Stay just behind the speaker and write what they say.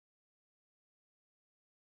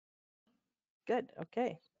Good.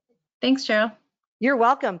 Okay. Thanks, Cheryl. You're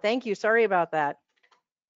welcome. Thank you. Sorry about that.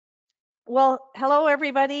 Well, hello,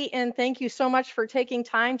 everybody, and thank you so much for taking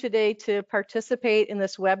time today to participate in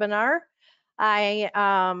this webinar. I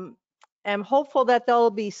am hopeful that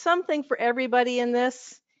there'll be something for everybody in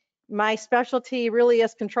this. My specialty really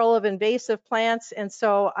is control of invasive plants, and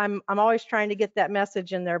so I'm always trying to get that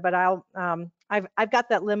message in there, but I've got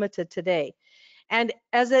that limited today. And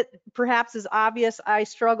as it perhaps is obvious, I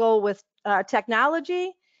struggle with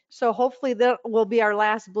technology, so hopefully that will be our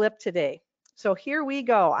last blip today. So here we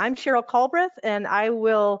go. I'm Cheryl Culbreth, and I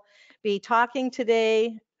will be talking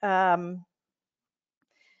today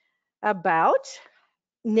about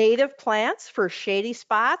native plants for shady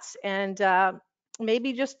spots and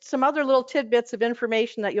maybe just some other little tidbits of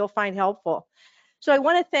information that you'll find helpful. So I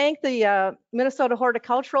want to thank the Minnesota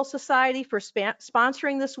Horticultural Society for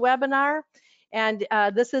sponsoring this webinar. And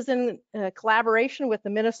this is in collaboration with the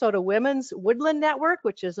Minnesota Women's Woodland Network,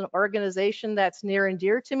 which is an organization that's near and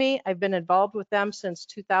dear to me. I've been involved with them since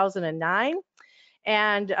 2009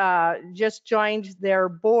 and just joined their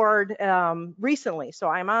board recently. So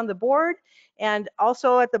I'm on the board, and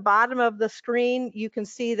also at the bottom of the screen, you can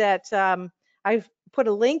see that I've put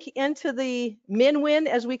a link into the MinWin,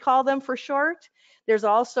 as we call them for short. There's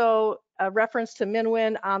also a reference to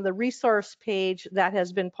MinWin on the resource page that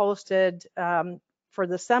has been posted for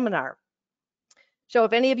the seminar. So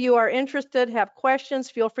if any of you are interested, have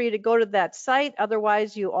questions, feel free to go to that site.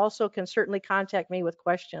 Otherwise, you also can certainly contact me with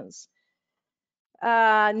questions.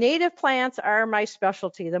 Native plants are my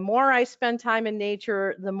specialty. The more I spend time in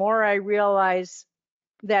nature, the more I realize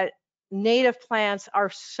that native plants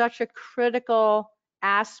are such a critical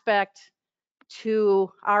aspect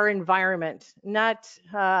to our environment, not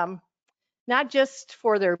just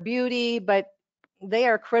for their beauty, but they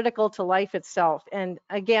are critical to life itself. And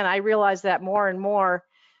again, I realize that more and more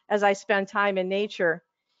as I spend time in nature.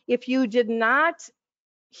 If you did not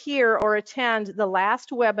hear or attend the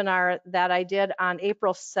last webinar that I did on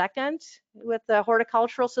April 2nd with the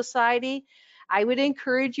Horticultural Society, I would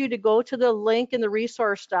encourage you to go to the link in the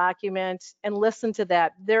resource document and listen to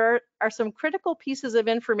that. There are some critical pieces of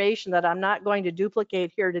information that I'm not going to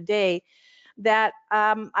duplicate here today that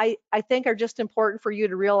I think are just important for you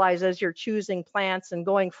to realize as you're choosing plants and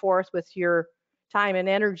going forth with your time and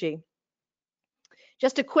energy.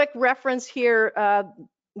 Just a quick reference here,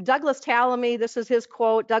 Douglas Tallamy, this is his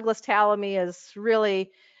quote. Douglas Tallamy is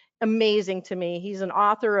really amazing to me. He's an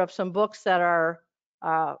author of some books that are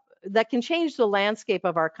that can change the landscape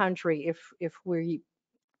of our country if we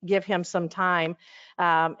give him some time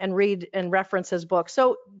and read and reference his book.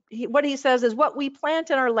 So what he says is, what we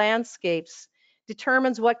plant in our landscapes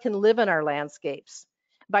determines what can live in our landscapes.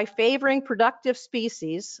 By favoring productive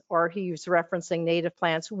species, or he's referencing native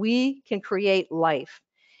plants, we can create life.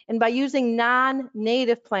 And by using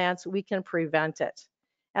non-native plants, we can prevent it.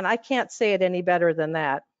 And I can't say it any better than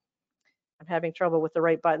that. I'm having trouble with the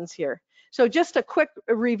right buttons here. So just a quick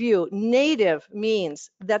review. Native means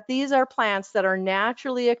that these are plants that are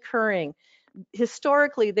naturally occurring.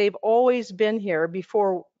 Historically, they've always been here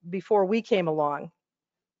before we came along.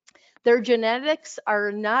 Their genetics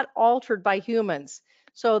are not altered by humans.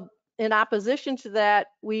 So in opposition to that,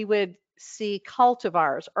 we would see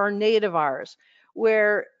cultivars or nativars,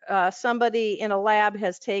 where somebody in a lab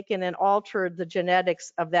has taken and altered the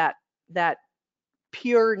genetics of that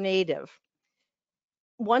pure native.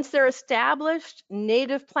 Once they're established,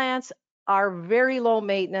 native plants are very low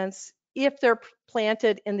maintenance if they're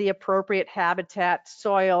planted in the appropriate habitat,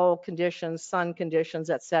 soil conditions, sun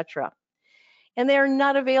conditions, etc. And they are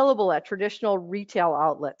not available at traditional retail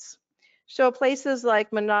outlets. So places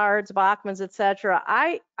like Menards, Bachman's, etc.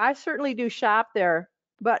 I certainly do shop there,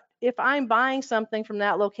 but if I'm buying something from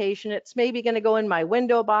that location, it's maybe going to go in my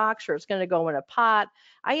window box or it's going to go in a pot.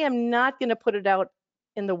 I am not going to put it out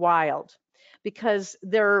in the wild because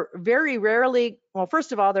they're very rarely, well,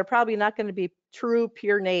 first of all, they're probably not going to be true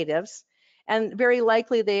pure natives, and very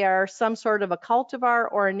likely they are some sort of a cultivar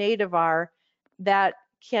or a nativar that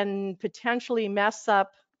can potentially mess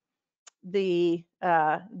up the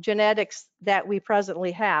genetics that we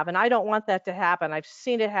presently have. And I don't want that to happen. I've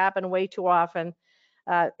seen it happen way too often.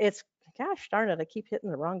 It's, gosh darn it, I keep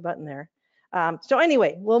hitting the wrong button there. So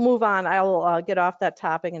anyway, we'll move on. I'll get off that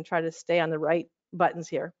topic and try to stay on the right buttons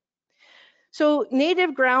here. So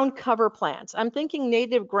native ground cover plants. I'm thinking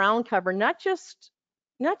native ground cover, not just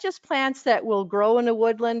plants that will grow in a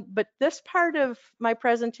woodland, but this part of my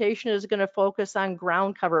presentation is going to focus on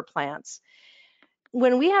ground cover plants.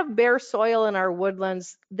 When we have bare soil in our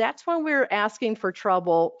woodlands, that's when we're asking for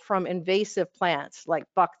trouble from invasive plants like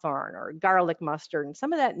buckthorn or garlic mustard, and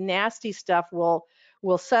some of that nasty stuff will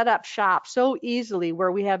will set up shop so easily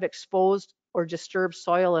where we have exposed or disturbed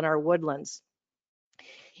soil in our woodlands.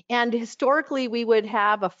 And historically, we would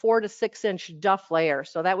have a 4 to 6 inch duff layer.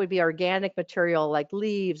 So that would be organic material like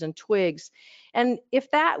leaves and twigs. And if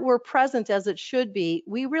that were present as it should be,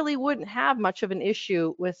 we really wouldn't have much of an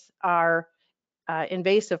issue with our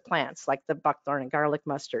invasive plants like the buckthorn and garlic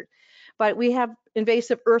mustard. But we have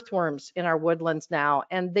invasive earthworms in our woodlands now,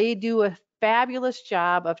 and they do a fabulous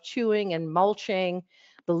job of chewing and mulching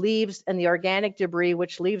the leaves and the organic debris,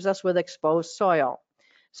 which leaves us with exposed soil.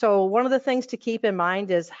 So one of the things to keep in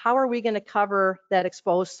mind is how are we going to cover that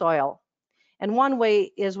exposed soil? And one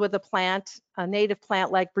way is with a plant, a native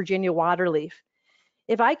plant like Virginia waterleaf.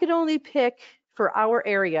 If I could only pick for our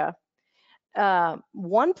area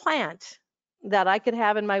one plant that I could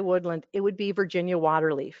have in my woodland, it would be Virginia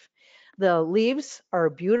waterleaf. The leaves are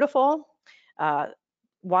beautiful. Uh,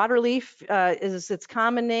 Waterleaf is its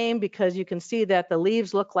common name because you can see that the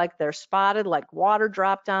leaves look like they're spotted, like water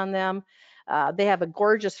dropped on them. They have a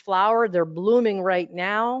gorgeous flower. They're blooming right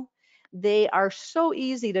now. They are so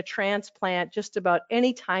easy to transplant just about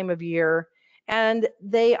any time of year, and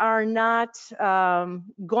they are not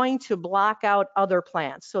going to block out other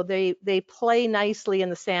plants. So they play nicely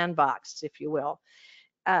in the sandbox, if you will.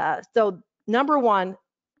 So number one,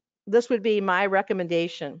 this would be my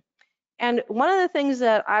recommendation. And one of the things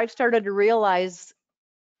that I've started to realize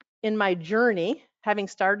in my journey, having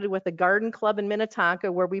started with a garden club in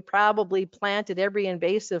Minnetonka, where we probably planted every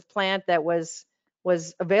invasive plant that was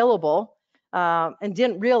available, and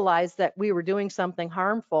didn't realize that we were doing something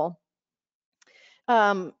harmful,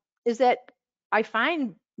 is that I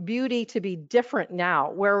find beauty to be different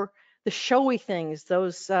now, where the showy things,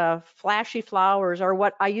 those flashy flowers, are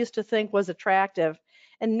what I used to think was attractive.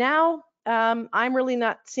 And now I'm really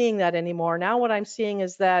not seeing that anymore. Now what I'm seeing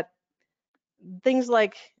is that things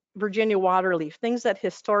like Virginia waterleaf, things that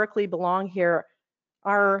historically belong here,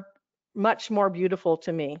 are much more beautiful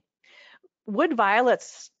to me. Wood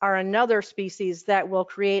violets are another species that will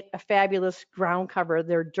create a fabulous ground cover.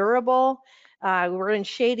 They're durable. We're in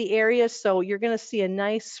shady areas, so you're going to see a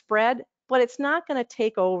nice spread, but it's not going to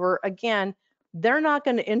take over. Again, they're not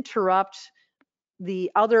going to interrupt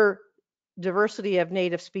the other diversity of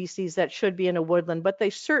native species that should be in a woodland, but they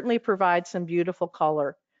certainly provide some beautiful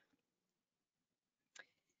color.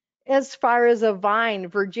 As far as a vine,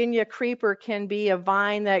 Virginia creeper can be a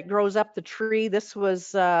vine that grows up the tree. This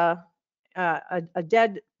was a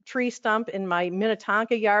dead tree stump in my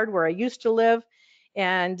Minnetonka yard where I used to live,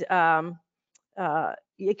 and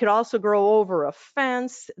it could also grow over a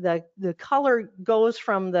fence. The color goes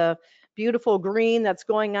from the beautiful green that's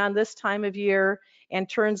going on this time of year and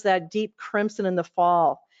turns that deep crimson in the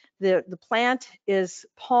fall. The plant is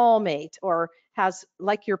palmate, or has,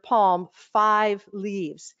 like your palm, 5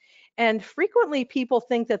 leaves. And frequently people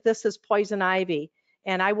think that this is poison ivy.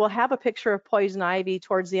 And I will have a picture of poison ivy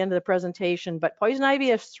towards the end of the presentation, but poison ivy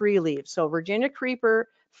has 3 leaves. So Virginia creeper,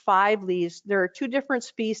 5 leaves. There are 2 different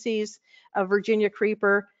species of Virginia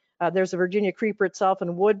creeper. There's a Virginia creeper itself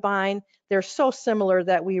and woodbine. They're so similar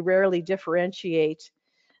that we rarely differentiate.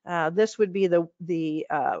 This would be the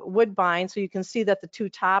woodbine. So you can see that the 2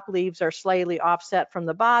 top leaves are slightly offset from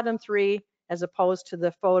the bottom 3, as opposed to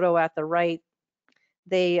the photo at the right.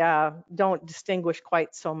 They don't distinguish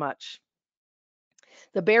quite so much.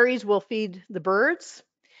 The berries will feed the birds.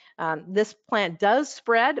 This plant does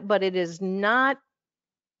spread, but it is not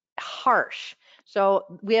harsh.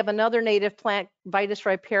 So we have another native plant, Vitis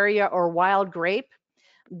riparia, or wild grape.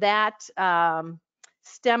 That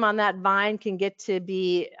stem on that vine can get to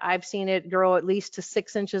be, I've seen it grow at least to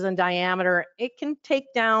 6 inches in diameter. It can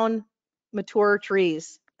take down mature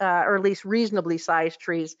trees, or at least reasonably sized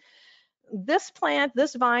trees. This plant,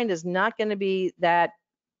 this vine, is not going to be that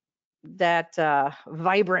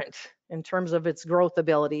vibrant in terms of its growth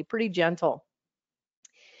ability, pretty gentle.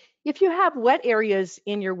 If you have wet areas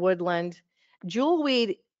in your woodland,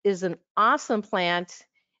 jewelweed is an awesome plant.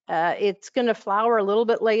 It's going to flower a little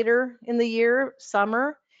bit later in the year,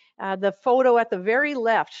 summer. The photo at the very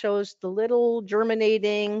left shows the little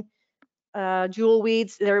germinating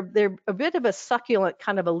jewelweeds. They're a bit of a succulent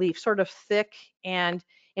kind of a leaf, sort of thick. And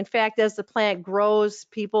in fact, as the plant grows,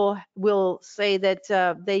 people will say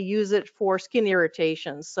that they use it for skin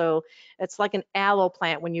irritations. So it's like an aloe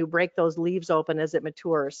plant when you break those leaves open as it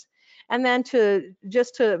matures. And then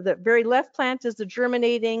just to the very left plant is the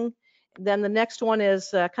germinating. Then the next one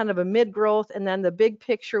is kind of a mid-growth, and then the big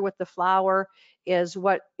picture with the flower is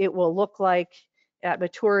what it will look like at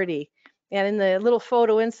maturity. And in the little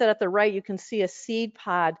photo inset at the right, you can see a seed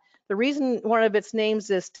pod. The reason one of its names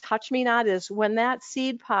is touch me not is when that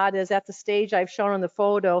seed pod is at the stage I've shown in the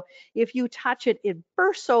photo, if you touch it, it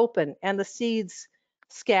bursts open and the seeds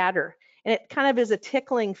scatter. And it kind of is a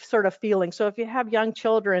tickling sort of feeling. So if you have young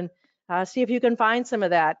children, see if you can find some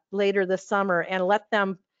of that later this summer and let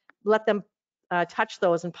them touch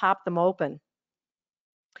those and pop them open.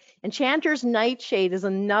 Enchanter's nightshade is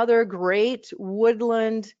another great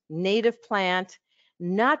woodland native plant.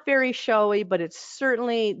 Not very showy, but it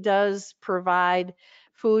certainly does provide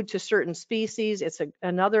food to certain species. It's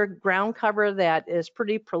another ground cover that is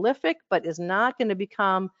pretty prolific, but is not going to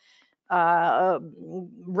become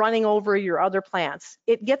running over your other plants.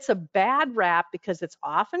 It gets a bad rap because it's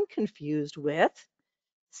often confused with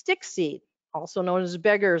stick seed, also known as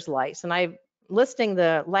beggar's lice. And I'm listing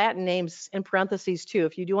the Latin names in parentheses too.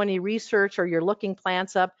 If you do any research or you're looking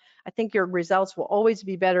plants up, I think your results will always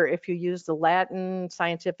be better if you use the Latin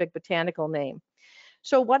scientific botanical name.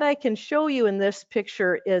 So what I can show you in this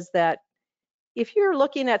picture is that if you're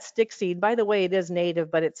looking at stick seed, by the way, it is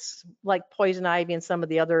native, but it's like poison ivy and some of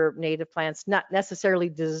the other native plants, not necessarily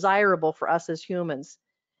desirable for us as humans.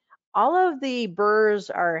 All of the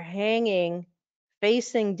burrs are hanging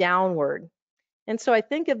facing downward. And so I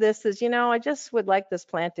think of this as, I just would like this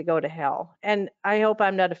plant to go to hell. And I hope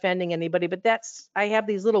I'm not offending anybody, but I have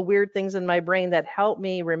these little weird things in my brain that help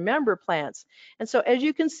me remember plants. And so as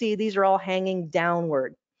you can see, these are all hanging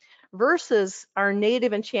downward versus our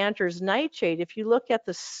native enchanter's nightshade. If you look at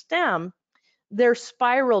the stem, they're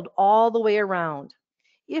spiraled all the way around.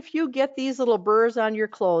 If you get these little burrs on your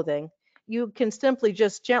clothing, you can simply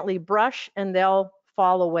just gently brush and they'll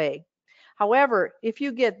fall away. However, if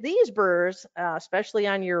you get these burrs, especially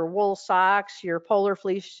on your wool socks, your polar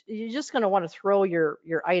fleece, you're just going to want to throw your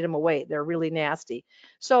item away. They're really nasty.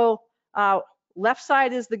 So left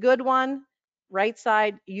side is the good one. Right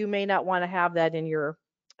side, you may not want to have that in your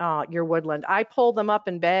woodland. I pull them up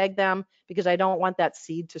and bag them because I don't want that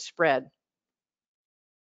seed to spread.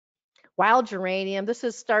 Wild geranium, this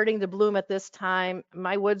is starting to bloom at this time.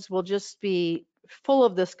 My woods will just be full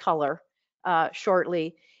of this color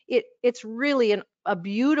shortly. It's really a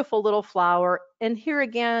beautiful little flower. And here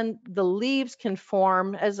again, the leaves can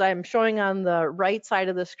form, as I'm showing on the right side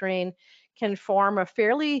of the screen, can form a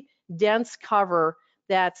fairly dense cover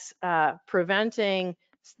that's preventing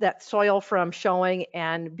that soil from showing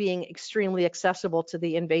and being extremely accessible to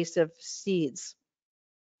the invasive seeds.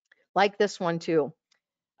 Like this one too.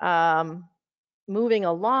 Moving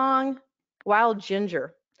along, wild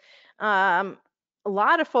ginger. A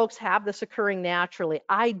lot of folks have this occurring naturally.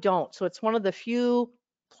 I don't. So it's one of the few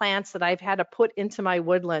plants that I've had to put into my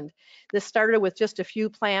woodland. This started with just a few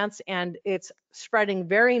plants and it's spreading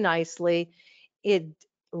very nicely. It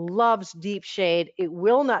loves deep shade. It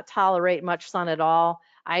will not tolerate much sun at all.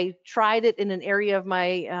 I tried it in an area of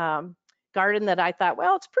my garden that I thought,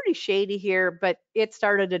 well, it's pretty shady here, but it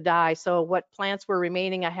started to die. So what plants were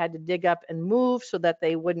remaining, I had to dig up and move so that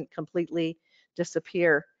they wouldn't completely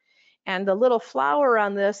disappear. And the little flower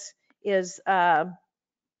on this is,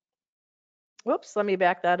 whoops, let me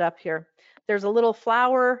back that up here. There's a little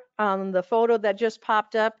flower on the photo that just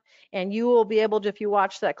popped up, and you will be able to, if you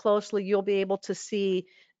watch that closely, you'll be able to see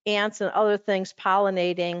ants and other things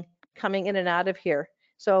pollinating coming in and out of here.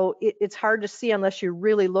 So it's hard to see unless you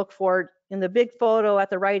really look for it. In the big photo at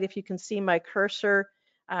the right, if you can see my cursor,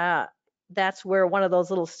 that's where one of those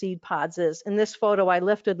little seed pods is. In this photo, I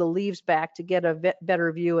lifted the leaves back to get a better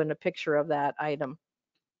view and a picture of that item.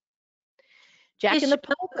 Jack in the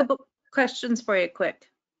Polka. A couple questions for you quick.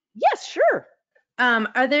 Yes, sure.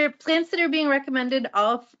 Are there plants that are being recommended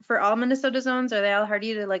for all Minnesota zones? Are they all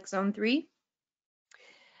hardy to like zone 3?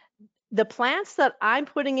 The plants that I'm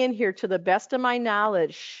putting in here, to the best of my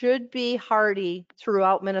knowledge, should be hardy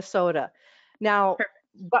throughout Minnesota. Now,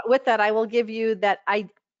 but with that, I will give you that I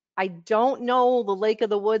don't know the Lake of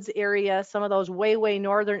the Woods area, some of those way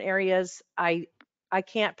northern areas. I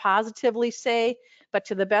can't positively say, but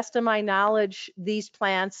to the best of my knowledge, these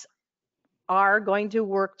plants are going to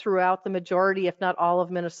work throughout the majority, if not all,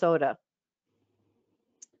 of Minnesota.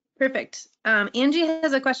 Perfect. Angie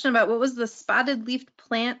has a question about what was the spotted leafed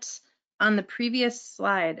plant on the previous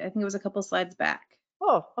slide. I think it was a couple slides back.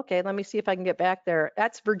 Oh, okay. Let me see if I can get back there.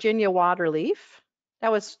 That's Virginia waterleaf.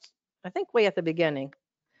 That was, I think, way at the beginning.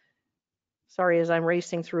 Sorry, as I'm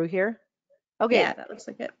racing through here. Okay. Yeah, that looks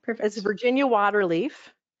like it. Perfect. It's Virginia waterleaf.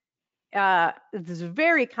 It's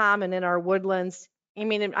very common in our woodlands. I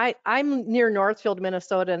mean, I'm near Northfield,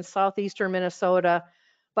 Minnesota and southeastern Minnesota,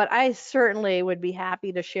 but I certainly would be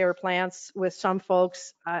happy to share plants with some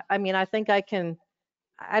folks. I mean, I think I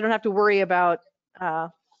don't have to worry about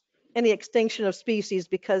any extinction of species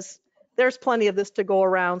because there's plenty of this to go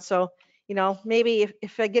around. So, you know, maybe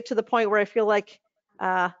if I get to the point where I feel like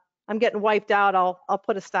I'm getting wiped out, I'll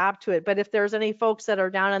put a stop to it. But if there's any folks that are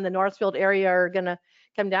down in the Northfield area are gonna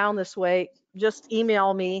come down this way, just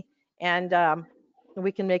email me and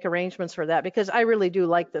we can make arrangements for that, because I really do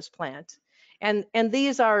like this plant. And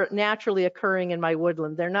these are naturally occurring in my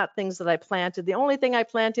woodland. They're not things that I planted. The only thing I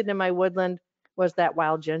planted in my woodland was that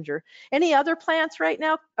wild ginger. Any other plants right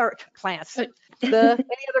now, or plants? Any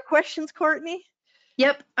other questions, Courtney?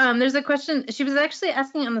 Yep. There's a question. She was actually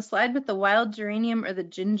asking on the slide with the wild geranium or the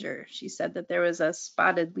ginger. She said that there was a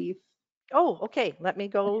spotted leaf. Oh, okay. Let me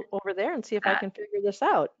go over there and see if I can figure this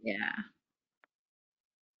out. Yeah.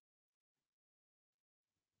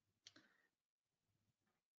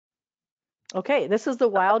 Okay, this is the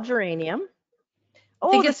wild geranium. I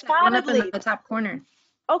Oh, think the it's that one spotted up in leaf. the top corner.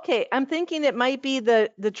 Okay, I'm thinking it might be the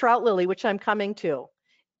trout lily, which I'm coming to.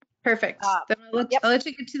 Perfect. Then Yep. I'll let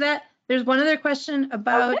you get to that. There's one other question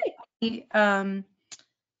about the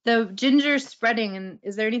ginger spreading, and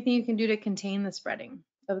is there anything you can do to contain the spreading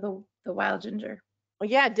of the wild ginger? Well,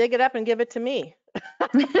 yeah, dig it up and give it to me.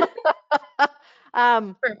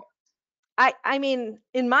 I mean,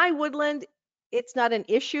 in my woodland, it's not an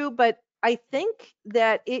issue, but I think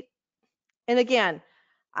that it, and again,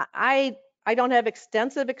 I don't have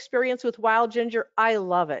extensive experience with wild ginger. I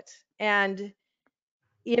love it. And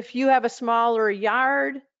if you have a smaller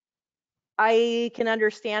yard, I can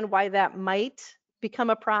understand why that might become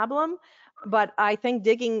a problem. But I think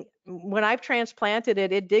digging, when I've transplanted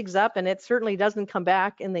it, it digs up and it certainly doesn't come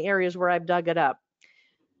back in the areas where I've dug it up.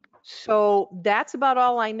 So that's about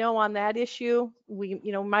all I know on that issue. We,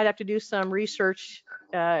 you know, might have to do some research.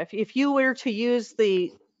 If you were to use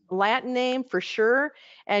the Latin name for sure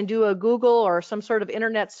and do a Google or some sort of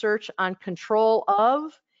internet search on control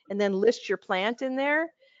of, and then list your plant in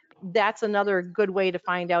there, that's another good way to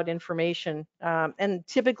find out information. And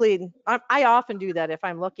typically, I often do that if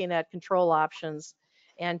I'm looking at control options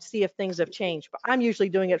and see if things have changed. But I'm usually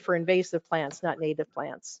doing it for invasive plants, not native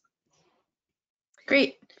plants.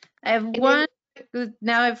 Great. I have one.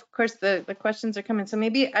 Now, of course, the questions are coming. So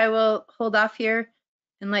maybe I will hold off here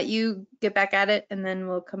and let you get back at it, and then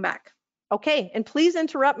we'll come back. Okay, and please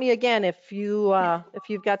interrupt me again if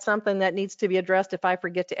you've got something that needs to be addressed if I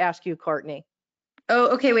forget to ask you, Courtney. Oh,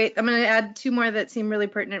 okay, wait. I'm going to add two more that seem really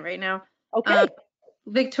pertinent right now. Okay.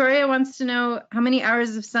 Victoria wants to know how many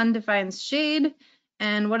hours of sun defines shade,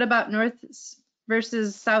 and what about north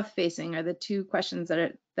versus south facing are the two questions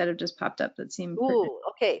that have just popped up that seem pertinent. Ooh,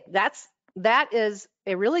 okay, that is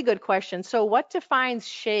a really good question. So what defines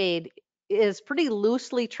shade is pretty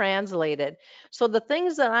loosely translated. So the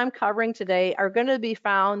things that I'm covering today are going to be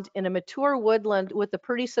found in a mature woodland with a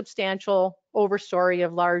pretty substantial overstory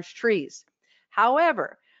of large trees.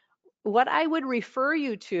 However, what I would refer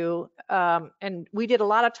you to, and we did a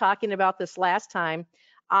lot of talking about this last time,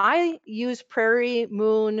 I use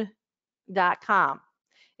prairiemoon.com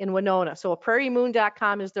in Winona. So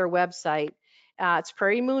prairiemoon.com is their website. It's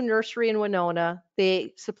Prairie Moon Nursery in Winona.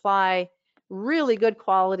 They supply really good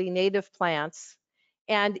quality native plants.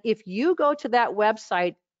 And if you go to that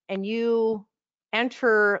website and you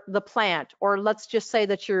enter the plant, or let's just say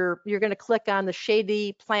that you're going to click on the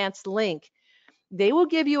shady plants link, they will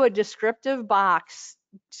give you a descriptive box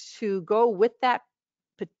to go with that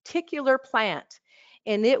particular plant,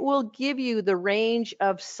 and it will give you the range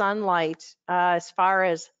of sunlight as far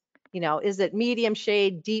as, you know, is it medium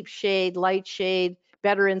shade, deep shade, light shade,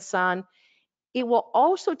 better in sun. It will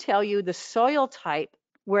also tell you the soil type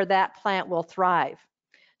where that plant will thrive.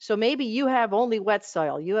 So maybe you have only wet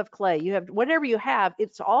soil, you have clay, you have whatever you have.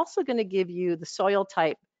 It's also going to give you the soil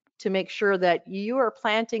type to make sure that you are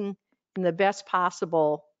planting in the best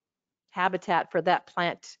possible habitat for that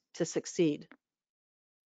plant to succeed.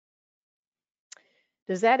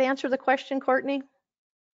 Does that answer the question, Courtney?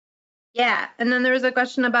 Yeah, and then there was a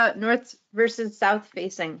question about north versus south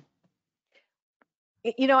facing.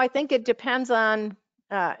 You know, I think it depends on,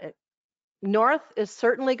 north is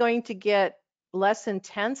certainly going to get less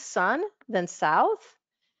intense sun than south,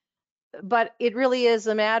 but it really is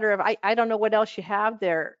a matter of, I don't know what else you have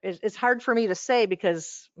there. It's hard for me to say,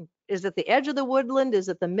 because is it the edge of the woodland? Is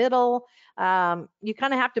it the middle? You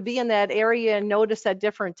kind of have to be in that area and notice at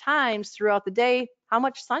different times throughout the day, how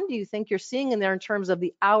much sun do you think you're seeing in there in terms of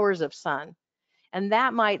the hours of sun? And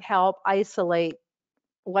that might help isolate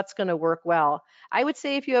what's going to work well. I would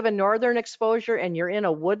say if you have a northern exposure and you're in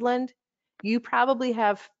a woodland, you probably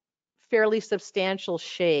have fairly substantial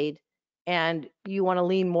shade and you want to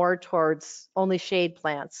lean more towards only shade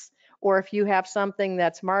plants. Or if you have something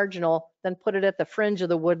that's marginal, then put it at the fringe of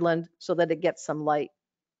the woodland so that it gets some light.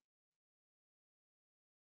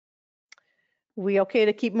 We okay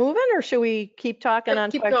to keep moving, or should we keep talking on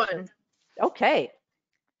Keep questions? going. Okay.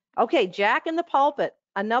 Okay, Jack in the pulpit,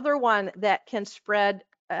 another one that can spread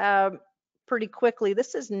pretty quickly.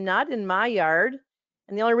 This is not in my yard.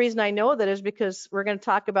 And the only reason I know that is because we're going to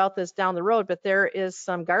talk about this down the road, but there is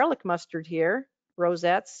some garlic mustard here,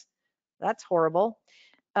 rosettes. That's horrible.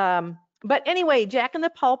 But anyway, Jack in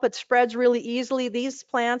the pulpit spreads really easily. These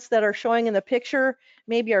plants that are showing in the picture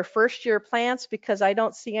maybe are first year plants because I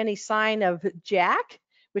don't see any sign of Jack,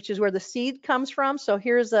 which is where the seed comes from. So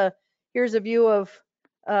here's a view of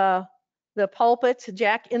the pulpit,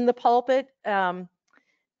 Jack in the pulpit.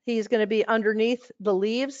 He's going to be underneath the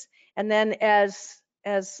leaves, and then as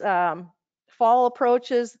fall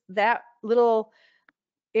approaches, that little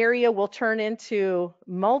area will turn into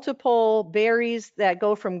multiple berries that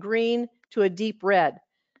go from green to a deep red.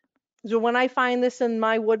 So when I find this in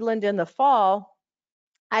my woodland in the fall,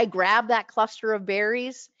 I grab that cluster of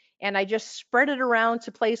berries and I just spread it around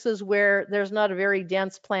to places where there's not a very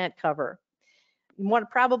dense plant cover. You want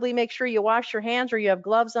to probably make sure you wash your hands or you have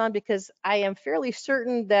gloves on, because I am fairly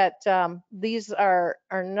certain that these are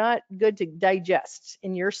not good to digest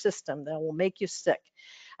in your system. That will make you sick.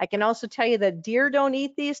 I can also tell you that deer don't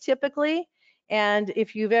eat these typically. And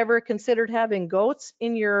if you've ever considered having goats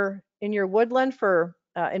in your woodland for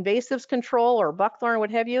invasives control or buckthorn,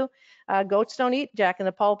 what have you, goats don't eat Jack in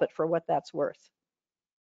the pulpit, for what that's worth.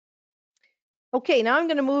 Okay, now I'm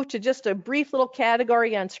going to move to just a brief little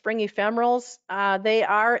category on spring ephemerals. They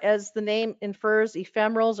are, as the name infers,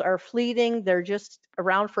 ephemerals are fleeting. They're just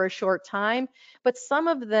around for a short time, but some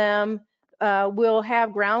of them will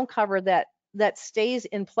have ground cover that stays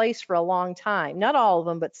in place for a long time. Not all of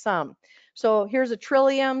them, but some. So here's a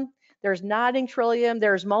trillium. There's nodding trillium.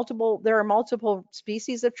 There are multiple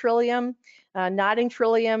species of trillium. Nodding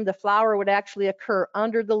trillium, the flower would actually occur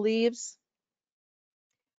under the leaves.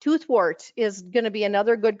 Toothwort is going to be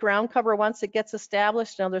another good ground cover once it gets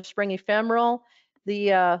established, another spring ephemeral.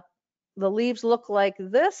 The leaves look like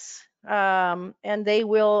this, and they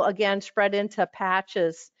will again spread into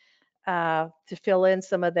patches to fill in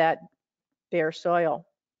some of that bare soil.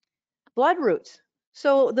 Bloodroot.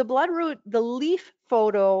 So the bloodroot, the leaf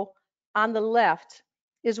photo on the left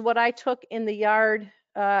is what I took in the yard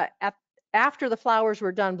after the flowers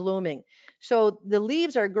were done blooming. So the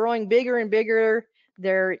leaves are growing bigger and bigger.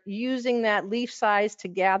 They're using that leaf size to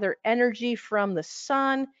gather energy from the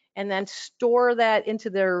sun and then store that into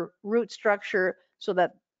their root structure so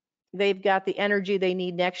that they've got the energy they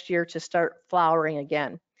need next year to start flowering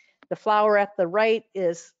again. The flower at the right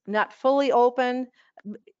is not fully open.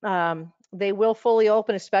 They will fully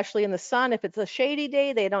open, especially in the sun. If it's a shady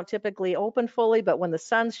day, they don't typically open fully, but when the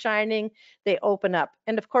sun's shining, they open up.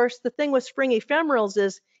 And of course, the thing with spring ephemerals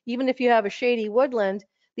is, even if you have a shady woodland,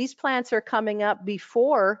 these plants are coming up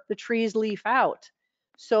before the trees leaf out.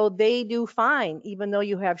 So they do fine, even though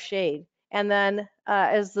you have shade. And then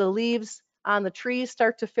as the leaves on the trees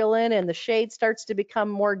start to fill in and the shade starts to become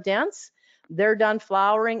more dense, they're done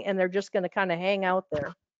flowering and they're just going to kind of hang out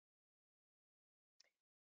there.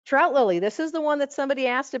 Trout lily, this is the one that somebody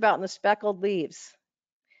asked about in the speckled leaves.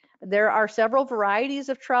 There are several varieties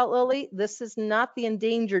of trout lily. This is not the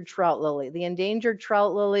endangered trout lily. The endangered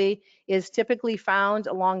trout lily is typically found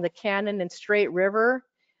along the Cannon and Strait River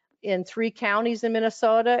in 3 counties in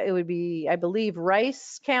Minnesota. It would be, I believe,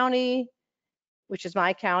 Rice County, which is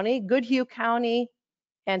my county, Goodhue County,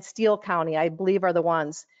 and Steele County, I believe, are the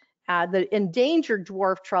ones. The endangered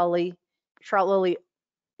dwarf trout lily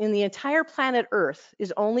in the entire planet Earth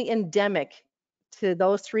is only endemic to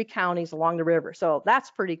those 3 counties along the river. So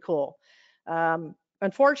that's pretty cool.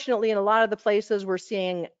 Unfortunately, in a lot of the places, we're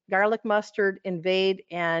seeing garlic mustard invade,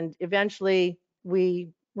 and eventually we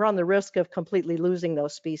run the risk of completely losing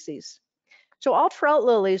those species. So all trout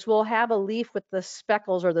lilies will have a leaf with the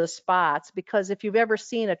speckles or the spots, because if you've ever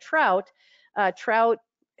seen a trout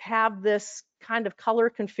have this kind of color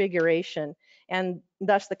configuration, and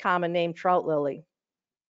thus the common name trout lily.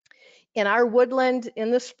 In our woodland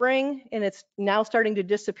in the spring, and it's now starting to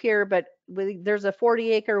disappear, but there's a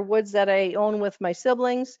 40-acre woods that I own with my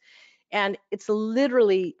siblings, and it's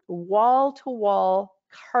literally wall to wall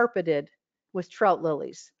carpeted with trout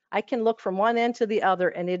lilies. I can look from one end to the other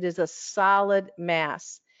and it is a solid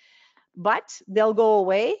mass. But they'll go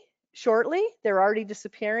away shortly. They're already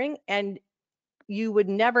disappearing, and you would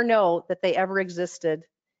never know that they ever existed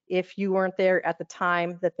if you weren't there at the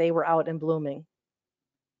time that they were out and blooming.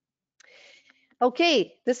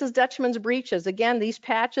 Okay, this is Dutchman's breeches. Again, these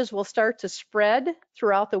patches will start to spread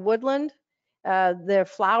throughout the woodland. The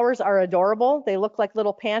flowers are adorable. They look like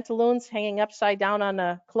little pantaloons hanging upside down on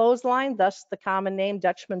a clothesline, thus the common name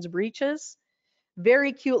Dutchman's breeches.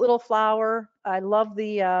 Very cute little flower. I love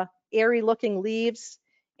the airy looking leaves,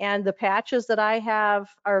 and the patches that I have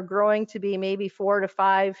are growing to be maybe 4 to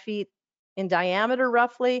 5 feet in diameter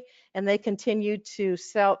roughly, and they continue to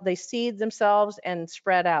they seed themselves and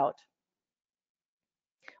spread out.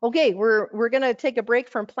 Okay, we're going to take a break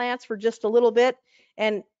from plants for just a little bit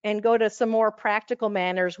and go to some more practical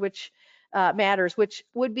matters, which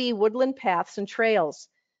would be woodland paths and trails.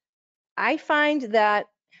 I find that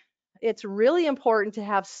it's really important to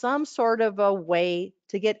have some sort of a way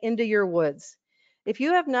to get into your woods. If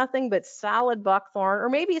you have nothing but solid buckthorn, or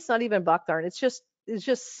maybe it's not even buckthorn, it's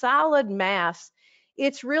just solid mass,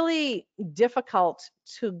 it's really difficult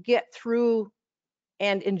to get through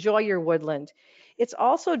and enjoy your woodland. It's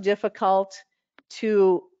also difficult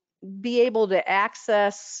to be able to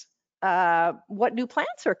access what new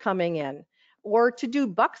plants are coming in, or to do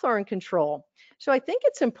buckthorn control. So I think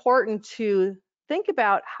it's important to think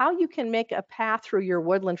about how you can make a path through your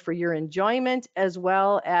woodland for your enjoyment, as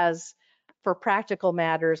well as for practical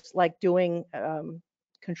matters like doing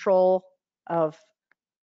control of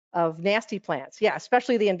nasty plants. Yeah,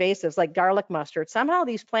 especially the invasives like garlic mustard. Somehow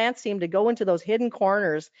these plants seem to go into those hidden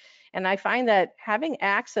corners. And I find that having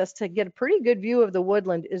access to get a pretty good view of the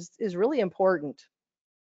woodland is really important.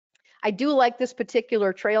 I do like this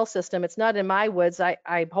particular trail system. It's not in my woods. I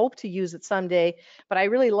hope to use it someday, but I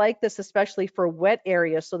really like this, especially for wet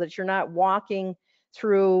areas, so that you're not walking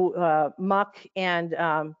through muck. And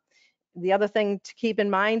the other thing to keep in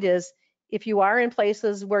mind is, if you are in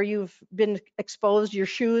places where you've been exposed, your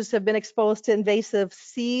shoes have been exposed to invasive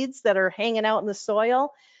seeds that are hanging out in the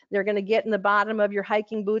soil, they're going to get in the bottom of your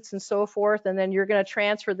hiking boots and so forth, and then you're going to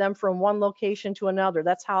transfer them from one location to another.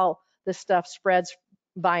 That's how this stuff spreads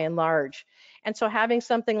by and large. And so having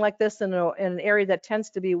something like this in an area that tends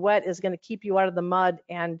to be wet is going to keep you out of the mud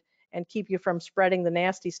and keep you from spreading the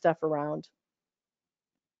nasty stuff around.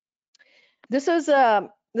 This is in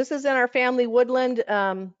our family woodland.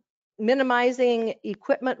 Minimizing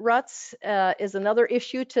equipment ruts is another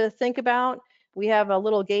issue to think about. We have a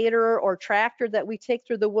little gator or tractor that we take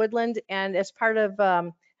through the woodland, and as part of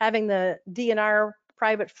having the DNR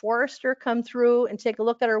private forester come through and take a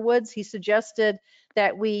look at our woods, he suggested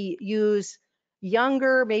that we use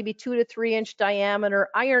younger, maybe 2 to 3 inch diameter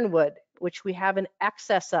ironwood, which we have an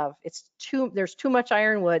excess of. There's too much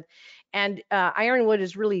ironwood, and ironwood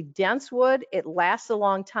is really dense wood. It lasts a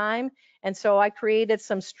long time. And so I created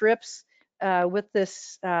some strips with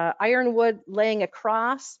this ironwood laying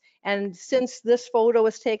across. And since this photo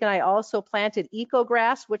was taken, I also planted eco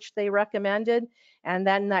grass, which they recommended. And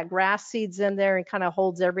then that grass seeds in there and kind of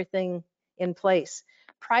holds everything in place.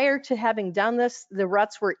 Prior to having done this, the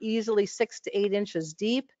ruts were easily 6 to 8 inches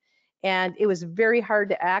deep, and it was very hard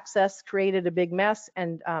to access, created a big mess.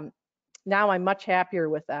 And now I'm much happier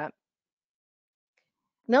with that.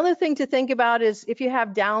 Another thing to think about is if you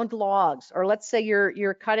have downed logs, or let's say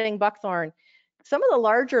you're cutting buckthorn, some of the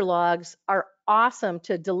larger logs are awesome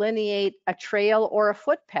to delineate a trail or a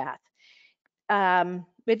footpath.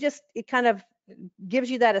 It kind of gives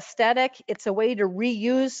you that aesthetic. It's a way to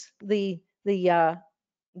reuse the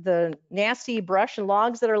nasty brush and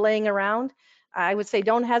logs that are laying around. I would say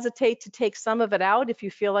don't hesitate to take some of it out if you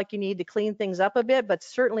feel like you need to clean things up a bit, but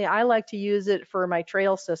certainly I like to use it for my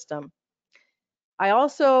trail system. I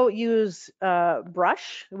also use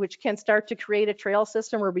brush, which can start to create a trail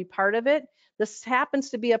system or be part of it. This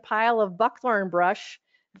happens to be a pile of buckthorn brush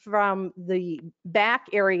from the back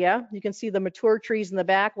area. You can see the mature trees in the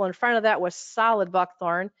back. Well, in front of that was solid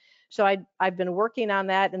buckthorn. So I've been working on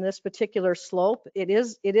that in this particular slope. It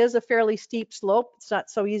is a fairly steep slope. It's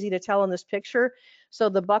not so easy to tell in this picture. So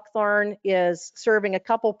the buckthorn is serving a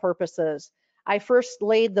couple purposes. I first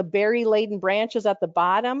laid the berry-laden branches at the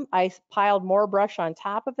bottom. I piled more brush on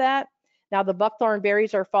top of that. Now the buckthorn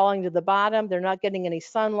berries are falling to the bottom. They're not getting any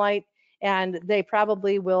sunlight, and they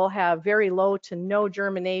probably will have very low to no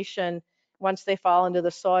germination once they fall into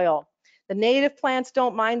the soil. The native plants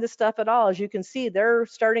don't mind this stuff at all. As you can see, they're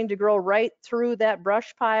starting to grow right through that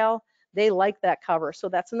brush pile. They like that cover. So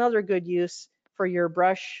that's another good use for your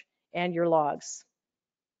brush and your logs.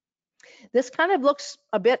 This kind of looks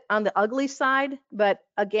a bit on the ugly side, but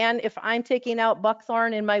again, if I'm taking out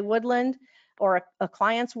buckthorn in my woodland or a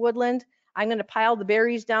client's woodland, I'm going to pile the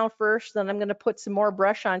berries down first, then I'm going to put some more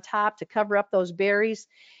brush on top to cover up those berries.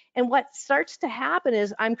 And what starts to happen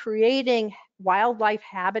is I'm creating wildlife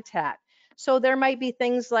habitat. So there might be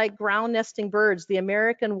things like ground nesting birds. The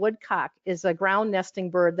American woodcock is a ground nesting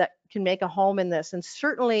bird that can make a home in this. And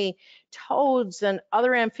certainly toads and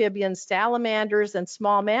other amphibians, salamanders and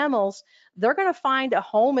small mammals, they're going to find a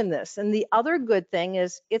home in this. And the other good thing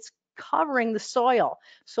is it's covering the soil.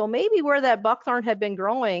 So maybe where that buckthorn had been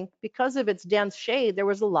growing, because of its dense shade, there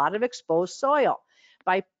was a lot of exposed soil.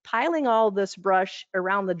 By piling all this brush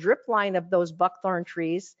around the drip line of those buckthorn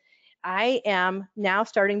trees, I am now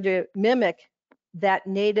starting to mimic that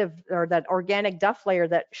native or that organic duff layer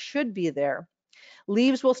that should be there.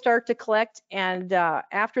 Leaves will start to collect, and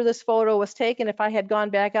after this photo was taken, if I had gone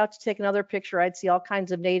back out to take another picture, I'd see all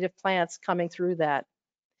kinds of native plants coming through that.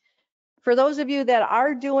 For those of you that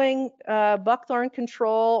are doing buckthorn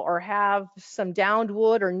control or have some downed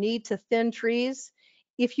wood or need to thin trees,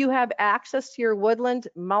 if you have access to your woodland,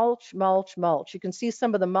 mulch, mulch, mulch. You can see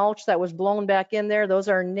some of the mulch that was blown back in there. Those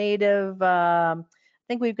are native. I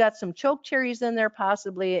think we've got some choke cherries in there,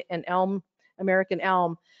 possibly an elm, American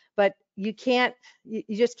elm. But you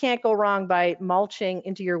just can't go wrong by mulching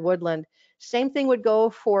into your woodland. Same thing would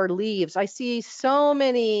go for leaves. I see so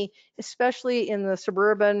many, especially in the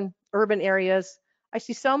suburban, urban areas, I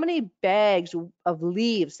see so many bags of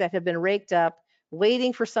leaves that have been raked up,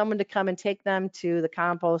 waiting for someone to come and take them to the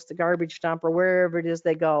compost, the garbage dump, or wherever it is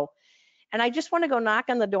they go. And I just want to go knock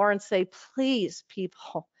on the door and say, please,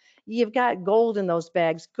 people, you've got gold in those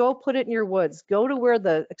bags. Go put it in your woods. Go to where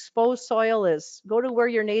the exposed soil is. Go to where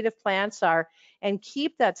your native plants are and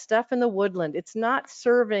keep that stuff in the woodland. It's not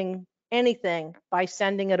serving anything by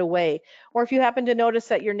sending it away. Or if you happen to notice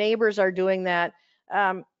that your neighbors are doing that,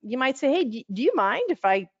 you might say, hey, do you mind if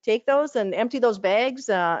I take those and empty those bags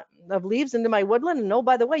of leaves into my woodland? And oh,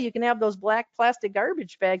 by the way, you can have those black plastic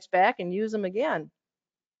garbage bags back and use them again.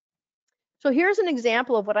 So here's an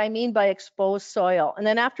example of what I mean by exposed soil. And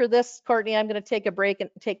then after this, Courtney, I'm going to take a break and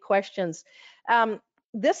take questions.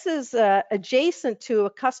 This is adjacent to a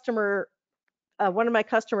customer, one of my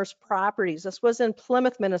customers' properties. This was in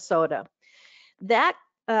Plymouth, Minnesota. That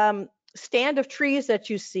stand of trees that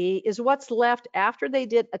you see is what's left after they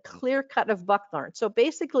did a clear cut of buckthorn. So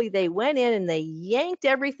basically they went in and they yanked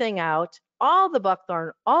everything out, all the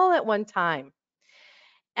buckthorn, all at one time.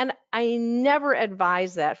 And I never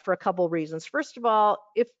advise that for a couple reasons. First of all,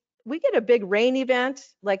 if we get a big rain event,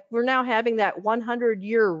 like we're now having that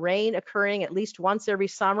 100-year rain occurring at least once every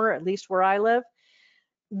summer, at least where I live,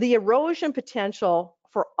 the erosion potential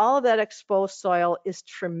for all of that exposed soil is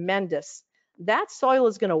tremendous. That soil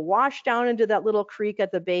is going to wash down into that little creek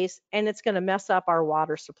at the base, and it's going to mess up our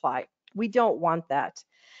water supply. We don't want that.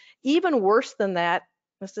 Even worse than that,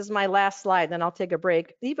 this is my last slide, then I'll take a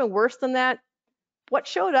break. Even worse than that, what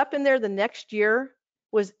showed up in there the next year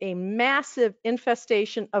was a massive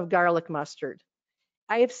infestation of garlic mustard.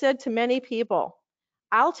 I have said to many people,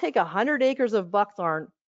 I'll take 100 acres of buckthorn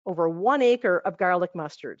over 1 acre of garlic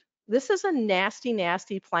mustard. This is a nasty,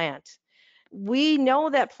 nasty plant. We know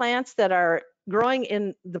that plants that are growing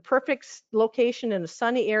in the perfect location in a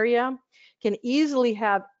sunny area can easily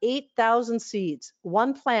have 8,000 seeds.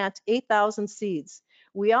 One plant, 8,000 seeds.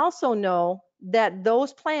 We also know that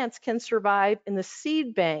those plants can survive in the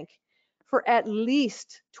seed bank for at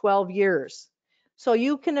least 12 years. So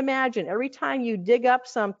you can imagine every time you dig up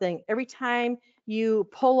something, every time you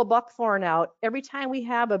pull a buckthorn out, every time we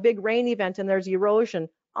have a big rain event and there's erosion,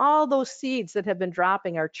 all those seeds that have been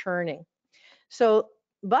dropping are churning. So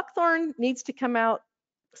buckthorn needs to come out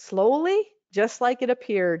slowly, just like it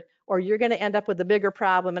appeared, or you're going to end up with a bigger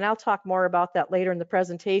problem. And I'll talk more about that later in the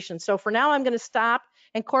presentation. So for now, I'm going to stop.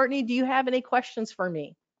 And Courtney, do you have any questions for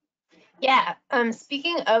me? Yeah,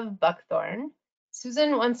 speaking of buckthorn,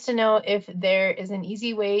 Susan wants to know if there is an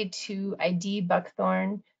easy way to ID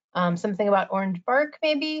buckthorn, something about orange bark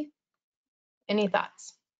maybe? Any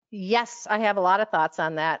thoughts? Yes, I have a lot of thoughts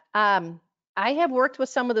on that. I have worked with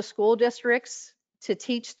some of the school districts to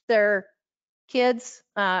teach their kids.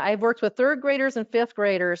 I've worked with 3rd graders and 5th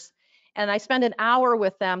graders, and I spend an hour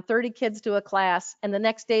with them, 30 kids to a class, and the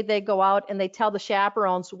next day they go out and they tell the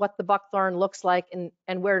chaperones what the buckthorn looks like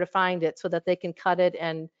and where to find it so that they can cut it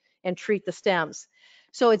and treat the stems.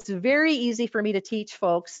 So it's very easy for me to teach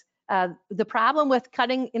folks. The problem with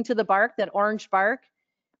cutting into the bark, that orange bark,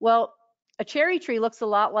 well, a cherry tree looks a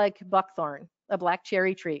lot like buckthorn, a black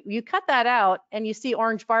cherry tree. You cut that out and you see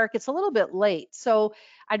orange bark, it's a little bit late. So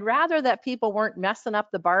I'd rather that people weren't messing up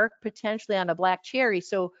the bark potentially on a black cherry.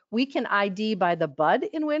 So we can ID by the bud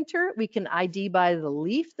in winter, we can ID by the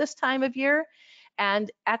leaf this time of year. And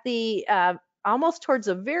at the almost towards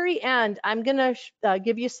the very end, I'm gonna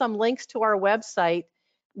give you some links to our website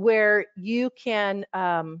where you can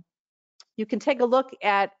take a look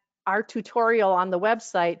at our tutorial on the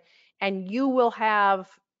website, and you will have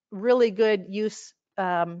really good use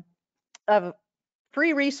of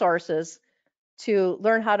free resources to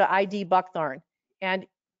learn how to ID buckthorn. And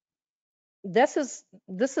this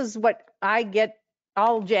is what I get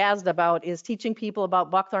all jazzed about is teaching people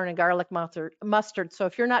about buckthorn and garlic mustard. So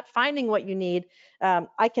if you're not finding what you need,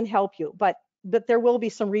 I can help you. But there will be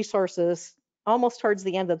some resources almost towards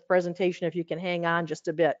the end of the presentation if you can hang on just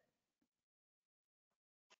a bit.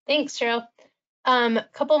 Thanks, Cheryl.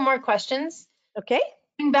 Couple more questions. Okay.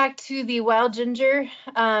 Going back to the wild ginger,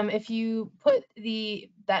 if you put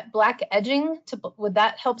that black edging, would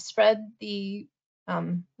that help spread the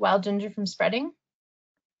wild ginger from spreading?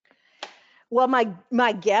 Well,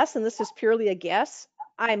 my guess, and this is purely a guess,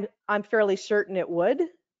 I'm fairly certain it would.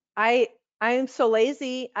 I'm so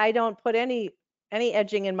lazy, I don't put any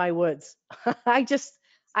edging in my woods.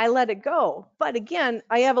 I let it go. But again,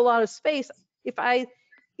 I have a lot of space. If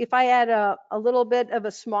I had a little bit of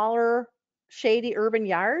a smaller shady urban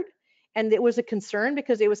yard and it was a concern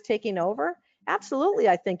because it was taking over, absolutely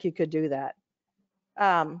I think you could do that.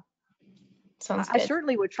 Sounds I good.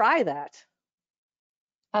 certainly would try that.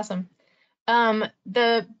 Awesome.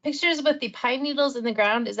 The pictures with the pine needles in the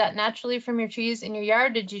ground, is that naturally from your trees in your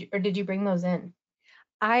yard? Did you bring those in?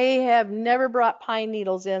 I have never brought pine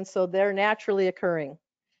needles in, so they're naturally occurring.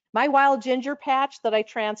 My wild ginger patch that I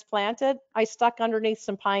transplanted, I stuck underneath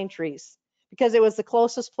some pine trees because it was the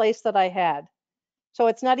closest place that I had. So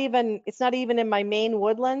it's not even in my main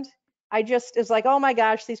woodland. It's like, oh my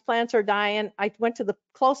gosh, these plants are dying. I went to the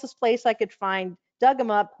closest place I could find, dug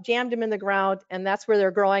them up, jammed them in the ground, and that's where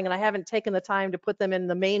they're growing. And I haven't taken the time to put them in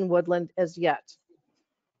the main woodland as yet.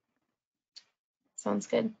 Sounds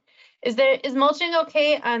good. Is mulching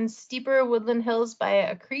okay on steeper woodland hills by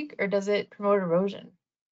a creek, or does it promote erosion?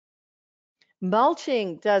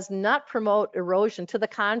 Mulching does not promote erosion, to the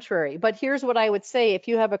contrary. But here's what I would say. If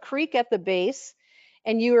you have a creek at the base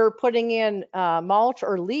and you are putting in mulch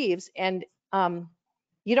or leaves and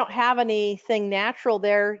you don't have anything natural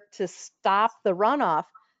there to stop the runoff,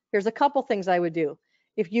 here's a couple things I would do.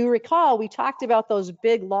 If you recall, we talked about those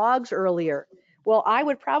big logs earlier. Well, I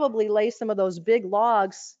would probably lay some of those big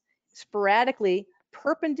logs sporadically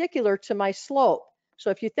perpendicular to my slope.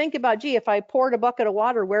 So if you think about, gee, if I poured a bucket of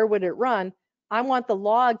water, where would it run? I want the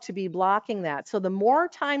log to be blocking that. So the more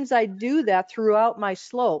times I do that throughout my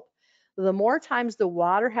slope, the more times the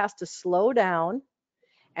water has to slow down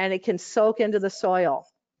and it can soak into the soil.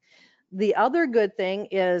 The other good thing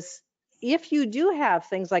is if you do have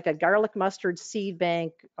things like a garlic mustard seed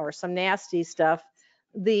bank or some nasty stuff,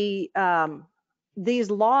 these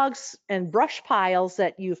logs and brush piles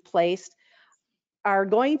that you've placed are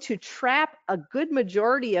going to trap a good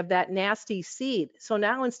majority of that nasty seed. So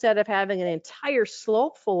now instead of having an entire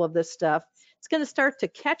slope full of this stuff, it's going to start to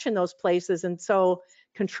catch in those places. And so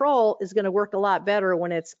control is going to work a lot better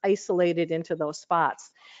when it's isolated into those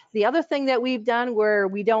spots. The other thing that we've done where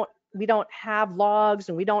we don't have logs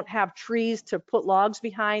and we don't have trees to put logs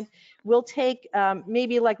behind, we'll take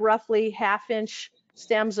maybe like roughly 1/2-inch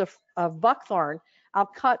stems of buckthorn. I'll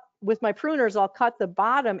cut with my pruners, I'll cut the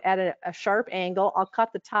bottom at a sharp angle, I'll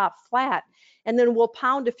cut the top flat, and then we'll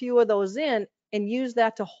pound a few of those in and use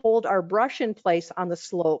that to hold our brush in place on the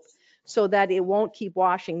slope so that it won't keep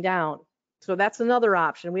washing down. So that's another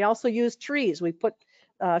option. We also use trees. We put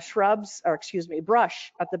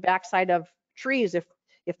brush at the backside of trees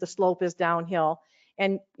if the slope is downhill,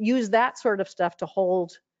 and use that sort of stuff to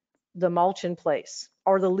hold the mulch in place,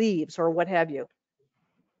 or the leaves, or what have you.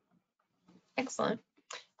 Excellent.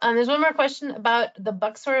 There's one more question about the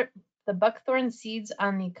buckthorn seeds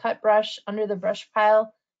on the cut brush under the brush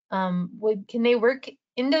pile. Can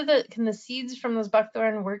the seeds from those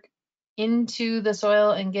buckthorn work into the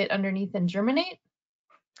soil and get underneath and germinate?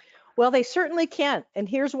 Well, they certainly can. And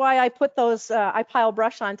here's why I put those, I pile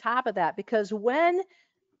brush on top of that, because when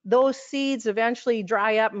those seeds eventually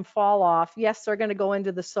dry up and fall off, yes, they're going to go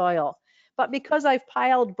into the soil. But because I've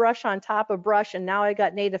piled brush on top of brush and now I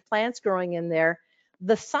got native plants growing in there,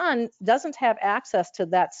 the sun doesn't have access to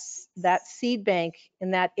that seed bank in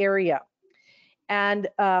that area. And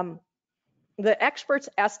the experts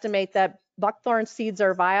estimate that buckthorn seeds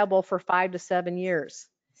are viable for 5 to 7 years.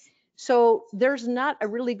 So there's not a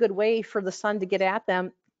really good way for the sun to get at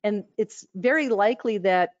them. And it's very likely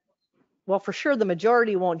that, well, for sure, the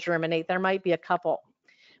majority won't germinate. There might be a couple.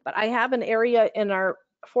 But I have an area in our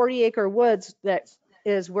 40-acre woods that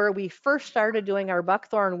is where we first started doing our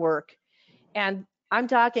buckthorn work. And I'm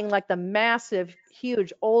talking like the massive,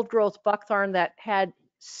 huge old growth buckthorn that had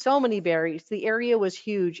so many berries. The area was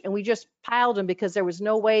huge, and we just piled them because there was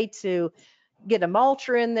no way to get a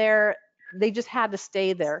mulcher in there. They just had to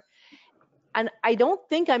stay there. And I don't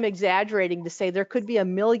think I'm exaggerating to say there could be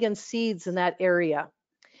 1 million seeds in that area.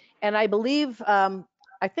 And I believe,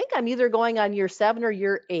 I think I'm either going on year 7 or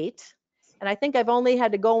year 8. And I think I've only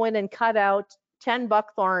had to go in and cut out 10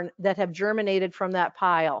 buckthorn that have germinated from that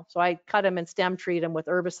pile. So I cut them and stem treat them with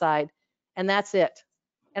herbicide, and that's it.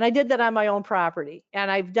 And I did that on my own property. And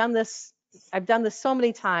I've done this so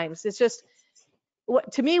many times. It's just,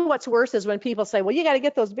 to me, what's worse is when people say, well, you got to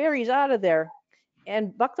get those berries out of there.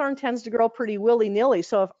 And buckthorn tends to grow pretty willy-nilly.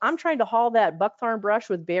 So if I'm trying to haul that buckthorn brush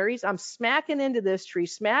with berries, I'm smacking into this tree,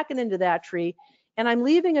 smacking into that tree, and I'm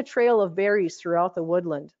leaving a trail of berries throughout the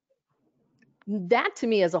woodland. That to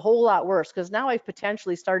me is a whole lot worse, because now I've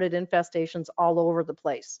potentially started infestations all over the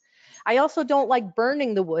place. I also don't like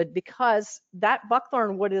burning the wood, because that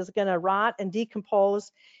buckthorn wood is going to rot and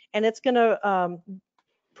decompose, and it's going to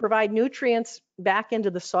provide nutrients back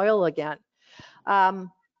into the soil again.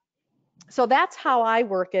 So that's how I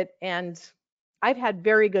work it, and I've had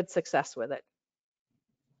very good success with it.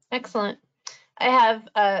 Excellent. I have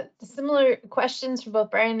similar questions for both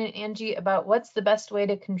Brian and Angie about what's the best way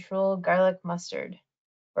to control garlic mustard,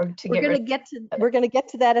 or to We're going to get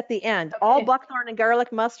to that at the end. Okay. All buckthorn and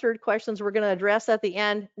garlic mustard questions we're going to address at the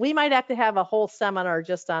end. We might have to have a whole seminar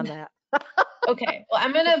just on that. Okay. Well,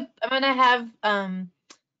 I'm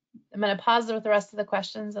gonna pause with the rest of the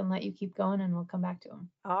questions and let you keep going, and we'll come back to them.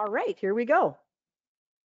 All right, here we go.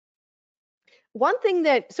 One thing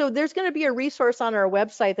so there's going to be a resource on our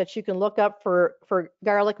website that you can look up for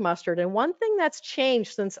garlic mustard. And one thing that's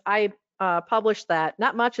changed since I published that,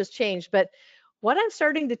 not much has changed, but what I'm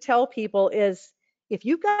starting to tell people is, if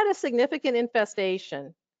you've got a significant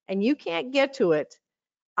infestation and you can't get to it,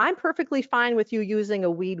 I'm perfectly fine with you using a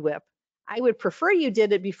weed whip. I would prefer you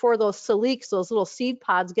did it before those saliques, those little seed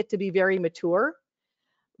pods, get to be very mature.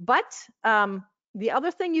 But the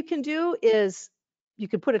other thing you can do is you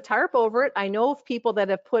can put a tarp over it. I know of people that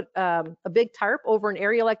have put a big tarp over an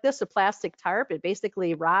area like this, a plastic tarp. It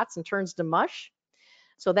basically rots and turns to mush.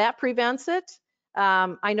 So that prevents it.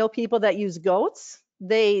 I know people that use goats.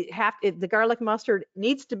 The garlic mustard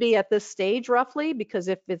needs to be at this stage roughly, because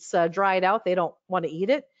if it's dried out, they don't want to eat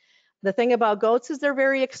it. The thing about goats is they're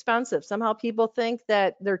very expensive. Somehow people think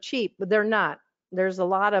that they're cheap, but they're not. There's a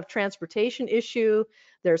lot of transportation issue.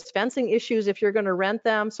 There's fencing issues if you're going to rent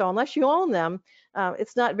them. So unless you own them,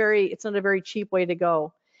 it's not a very cheap way to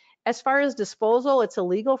go. As far as disposal, it's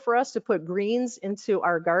illegal for us to put greens into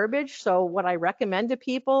our garbage. So what I recommend to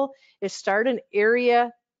people is start an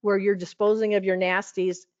area where you're disposing of your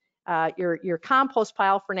nasties, your compost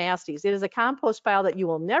pile for nasties. It is a compost pile that you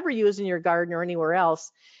will never use in your garden or anywhere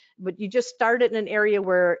else, but you just start it in an area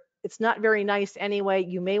where it's not very nice anyway.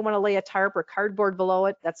 You may want to lay a tarp or cardboard below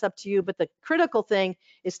it. That's up to you. But the critical thing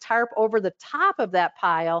is tarp over the top of that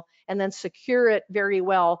pile and then secure it very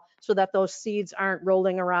well so that those seeds aren't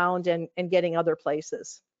rolling around and getting other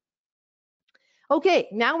places. Okay,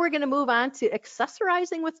 now we're going to move on to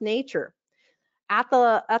accessorizing with nature. At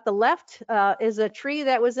the left is a tree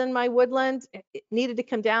that was in my woodland. It needed to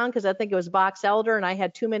come down because I think it was box elder, and I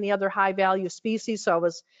had too many other high value species, so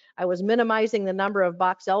I was minimizing the number of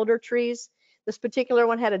box elder trees. This particular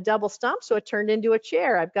one had a double stump, so it turned into a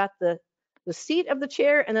chair. I've got the seat of the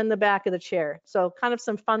chair and then the back of the chair. So kind of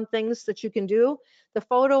some fun things that you can do. The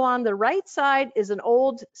photo on the right side is an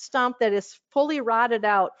old stump that is fully rotted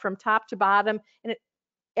out from top to bottom, and it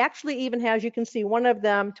actually even has, you can see one of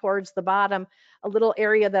them towards the bottom, a little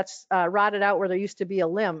area that's rotted out where there used to be a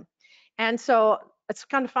limb. And so it's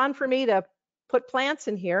kind of fun for me to put plants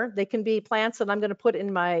in here. They can be plants that I'm going to put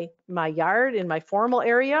in my yard, in my formal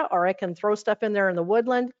area, or I can throw stuff in there in the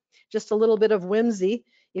woodland. Just a little bit of whimsy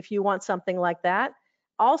if you want something like that.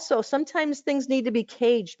 Also, sometimes things need to be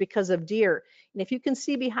caged because of deer. And if you can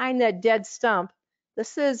see behind that dead stump,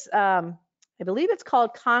 this is, I believe it's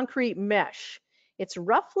called concrete mesh. It's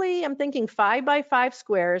roughly, I'm thinking 5 by 5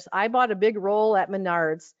 squares. I bought a big roll at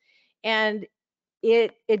Menards, and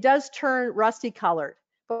it does turn rusty colored.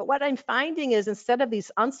 But what I'm finding is, instead of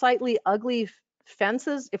these unsightly, ugly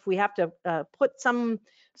fences, if we have to put some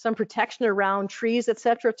protection around trees,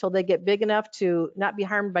 etc., till they get big enough to not be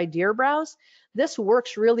harmed by deer browse, this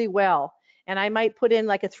works really well. And I might put in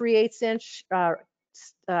like a 3/8 inch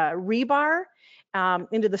rebar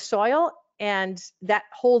into the soil, and that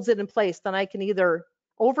holds it in place. Then I can either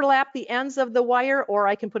overlap the ends of the wire, or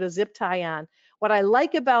I can put a zip tie on. What I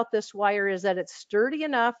like about this wire is that it's sturdy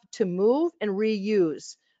enough to move and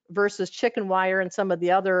reuse, versus chicken wire and some of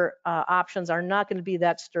the other options are not going to be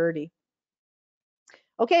that sturdy.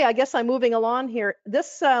 Okay, I guess I'm moving along here.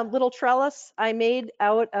 This little trellis I made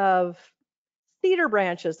out of cedar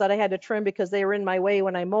branches that I had to trim because they were in my way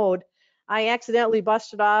when I mowed. I accidentally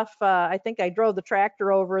busted off, I think I drove the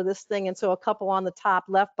tractor over this thing, and so a couple on the top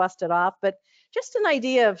left busted off. But just an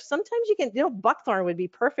idea of, sometimes you can, buckthorn would be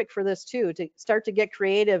perfect for this too, to start to get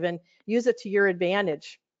creative and use it to your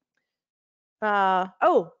advantage.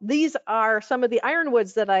 Oh, these are some of the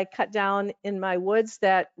ironwoods that I cut down in my woods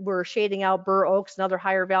that were shading out bur oaks and other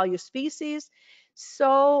higher value species.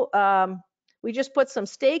 So we just put some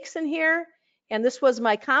stakes in here, and this was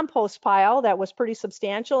my compost pile that was pretty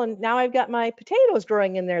substantial, and now I've got my potatoes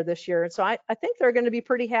growing in there this year. And so I think they're going to be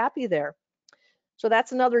pretty happy there. So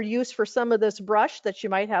that's another use for some of this brush that you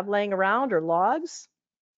might have laying around, or logs.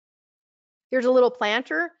 Here's a little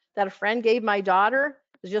planter that a friend gave my daughter.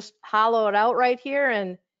 It's just hollowed out right here,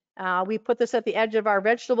 and we put this at the edge of our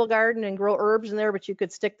vegetable garden and grow herbs in there, but you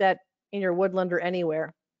could stick that in your woodland or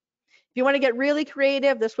anywhere. If you want to get really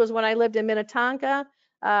creative, this was when I lived in Minnetonka.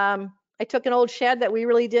 I took an old shed that we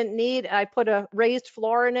really didn't need. I put a raised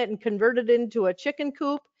floor in it and converted it into a chicken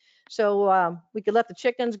coop. So we could let the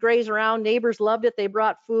chickens graze around. Neighbors loved it. They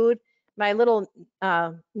brought food. My little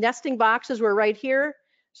nesting boxes were right here,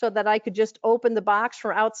 so that I could just open the box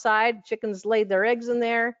from outside. Chickens laid their eggs in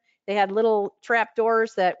there. They had little trap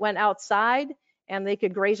doors that went outside, and they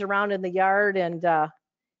could graze around in the yard and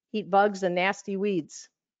eat bugs and nasty weeds.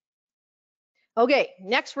 Okay,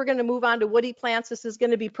 next we're going to move on to woody plants. This is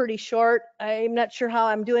going to be pretty short. I'm not sure how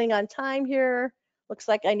I'm doing on time here. Looks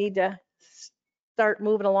like I need to start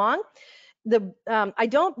moving along. I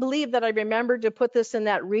don't believe that I remembered to put this in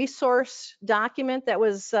that resource document that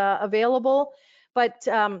was available, but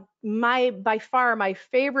by far my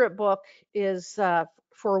favorite book is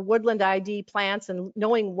for woodland ID plants and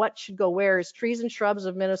knowing what should go where is Trees and Shrubs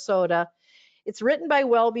of Minnesota. It's written by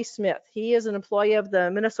Welby Smith. He is an employee of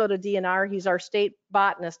the Minnesota DNR. He's our state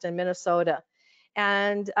botanist in Minnesota.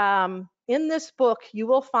 And in this book, you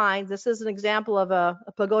will find, this is an example of a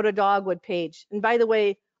pagoda dogwood page. And by the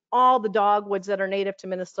way, all the dogwoods that are native to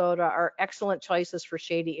Minnesota are excellent choices for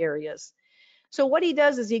shady areas. So what he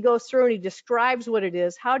does is he goes through and he describes what it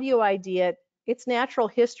is. How do you ID it? Its natural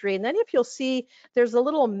history. And then if you'll see, there's a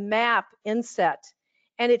little map inset,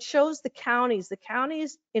 and it shows the counties. The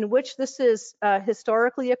counties in which this is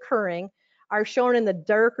historically occurring are shown in the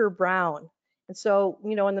darker brown. And so,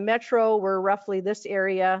 you know, in the metro, we're roughly this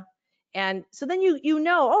area. And so then you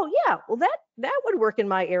know, oh yeah, well that would work in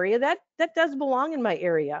my area. That does belong in my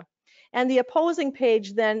area. And the opposing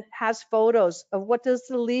page then has photos of what does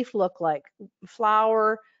the leaf look like,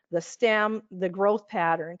 flower, the stem, the growth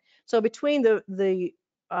pattern. So between the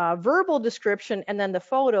verbal description and then the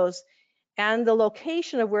photos and the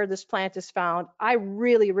location of where this plant is found, I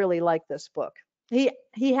really, really like this book.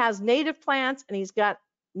 He has native plants and he's got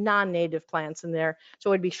non-native plants in there.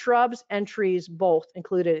 So it'd be shrubs and trees both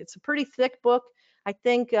included. It's a pretty thick book. I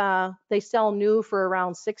think they sell new for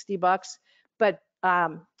around 60 bucks, but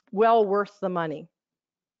well worth the money.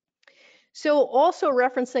 So also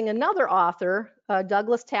referencing another author,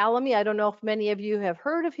 Douglas Tallamy. I don't know if many of you have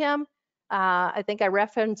heard of him. I think I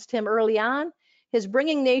referenced him early on. His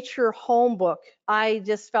Bringing Nature Home book, I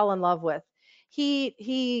just fell in love with.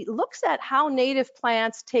 He looks at how native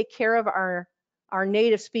plants take care of our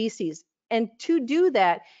native species. And to do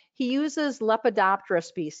that, he uses Lepidoptera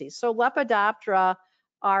species. So Lepidoptera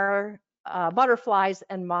are butterflies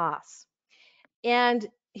and moths. And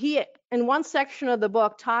he, in one section of the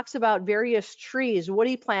book, talks about various trees,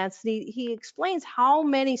 woody plants. He explains how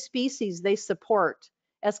many species they support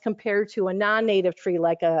as compared to a non-native tree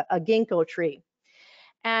like a ginkgo tree.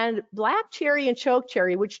 And black cherry and choke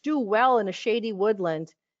cherry, which do well in a shady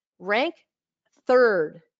woodland, rank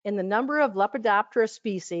third in the number of Lepidoptera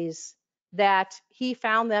species that he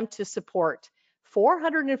found them to support.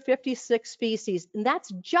 456 species, and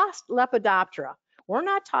that's just Lepidoptera. We're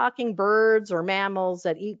not talking birds or mammals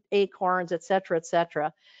that eat acorns, et cetera, et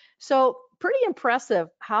cetera. So pretty impressive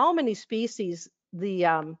how many species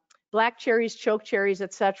the black cherries, choke cherries,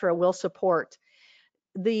 et cetera, will support.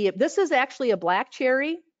 This is actually a black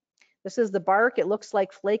cherry. This is the bark. It looks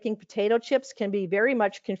like flaking potato chips, can be very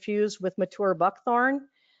much confused with mature buckthorn.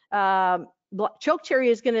 Choke cherry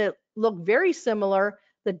is going to look very similar.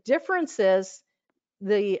 The difference is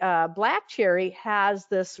the black cherry has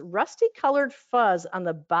this rusty colored fuzz on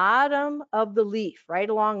the bottom of the leaf, right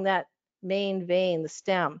along that main vein, the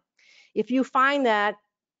stem. If you find that,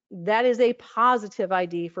 that is a positive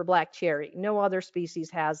ID for black cherry. No other species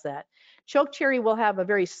has that. Choke cherry will have a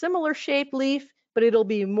very similar shaped leaf, but it'll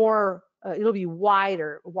be more, it'll be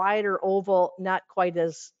wider oval, not quite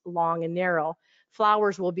as long and narrow.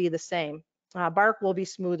 Flowers will be the same. Bark will be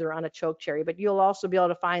smoother on a choke cherry, but you'll also be able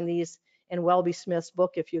to find these in Welby Smith's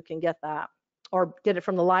book if you can get that, or get it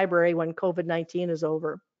from the library when COVID-19 is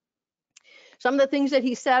over. Some of the things that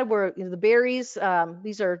he said were, you know, the berries.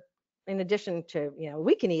 These are, in addition to, you know,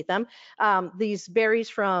 we can eat them. These berries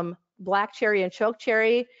from black cherry and choke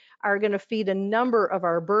cherry are going to feed a number of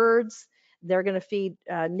our birds. They're going to feed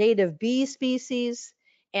native bee species,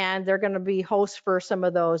 and they're going to be hosts for some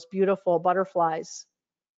of those beautiful butterflies.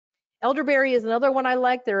 Elderberry is another one I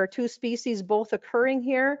like. There are two species both occurring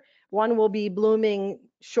here. One will be blooming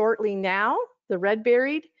shortly now, the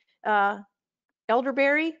red-berried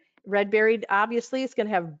elderberry. Red-berried, obviously, it's going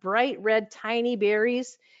to have bright red, tiny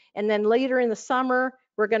berries. And then later in the summer,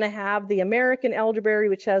 we're going to have the American elderberry,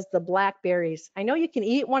 which has the black berries. I know you can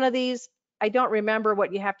eat one of these. I don't remember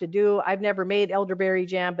what you have to do. I've never made elderberry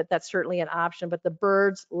jam, but that's certainly an option. But the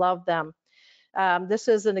birds love them. This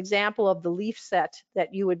is an example of the leaf set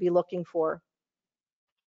that you would be looking for.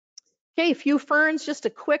 Okay, a few ferns, just a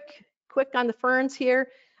quick on the ferns here.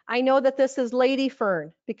 I know that this is lady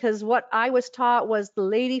fern because what I was taught was the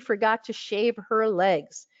lady forgot to shave her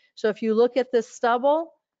legs. So if you look at this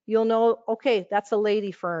stubble, you'll know, okay, that's a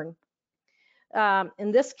lady fern.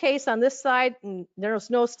 In this case, on this side, there's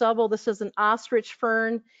no stubble. This is an ostrich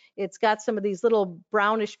fern. It's got some of these little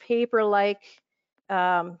brownish paper-like,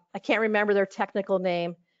 I can't remember their technical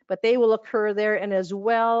name, but they will occur there. And as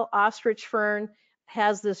well, ostrich fern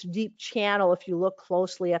has this deep channel if you look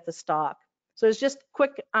closely at the stalk. So it's just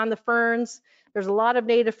quick on the ferns. There's a lot of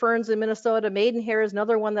native ferns in Minnesota. Maidenhair is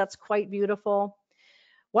another one that's quite beautiful.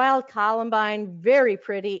 Wild columbine, very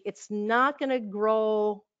pretty. It's not going to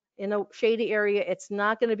grow in a shady area. It's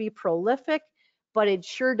not going to be prolific, but it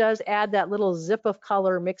sure does add that little zip of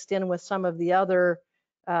color mixed in with some of the other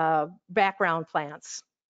background plants.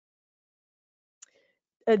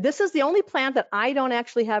 This is the only plant that I don't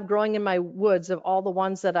actually have growing in my woods of all the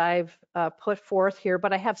ones that I've put forth here,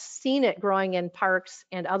 but I have seen it growing in parks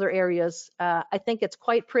and other areas. I think it's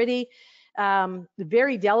quite pretty.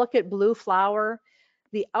 Very delicate blue flower.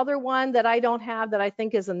 The other one that I don't have that I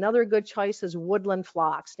think is another good choice is woodland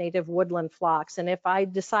phlox, native woodland phlox. And if I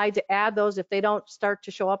decide to add those, if they don't start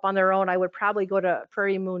to show up on their own, I would probably go to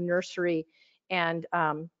Prairie Moon Nursery and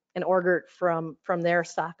order it from their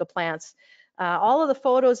stock of plants. All of the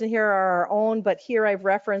photos in here are our own, but here I've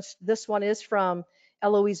referenced, this one is from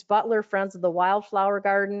Eloise Butler, Friends of the Wildflower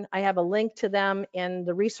Garden. I have a link to them in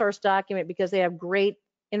the resource document because they have great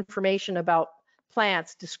information about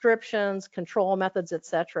plants, descriptions, control methods,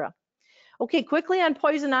 etc. Okay, quickly on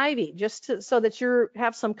poison ivy, just so that you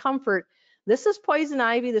have some comfort. This is poison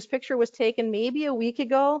ivy. This picture was taken maybe a week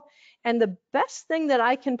ago. And the best thing that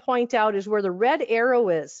I can point out is where the red arrow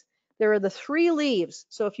is. There are the 3 leaves.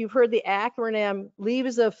 So if you've heard the acronym,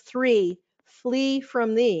 leaves of 3, flee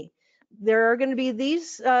from thee. There are going to be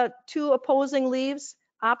these 2 opposing leaves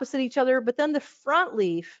opposite each other, but then the front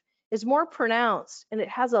leaf is more pronounced and it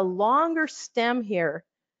has a longer stem here.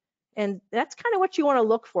 And that's kind of what you want to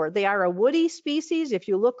look for. They are a woody species. If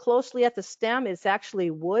you look closely at the stem, it's actually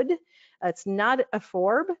wood. It's not a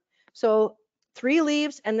forb. So 3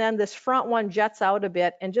 leaves, and then this front one jets out a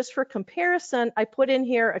bit. And just for comparison, I put in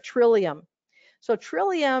here a trillium. So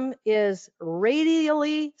trillium is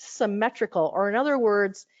radially symmetrical, or in other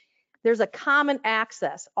words, there's a common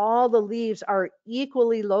axis. All the leaves are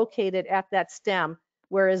equally located at that stem,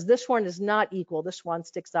 whereas this one is not equal. This one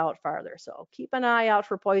sticks out farther. So keep an eye out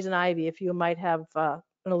for poison ivy if you might have an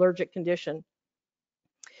allergic condition.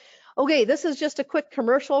 Okay, this is just a quick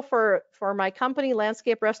commercial for my company,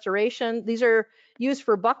 Landscape Restoration. These are used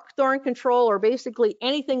for buckthorn control or basically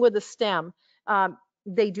anything with a stem.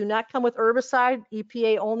 They do not come with herbicide.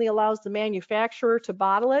 EPA only allows the manufacturer to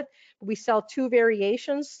bottle it. We sell 2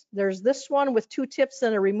 variations. There's this one with 2 tips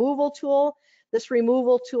and a removal tool. This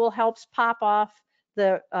removal tool helps pop off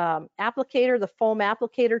the applicator, the foam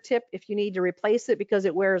applicator tip, if you need to replace it because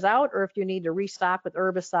it wears out or if you need to restock with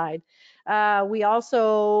herbicide. We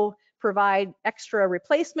also provide extra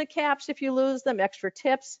replacement caps if you lose them, extra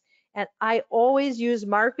tips. And I always use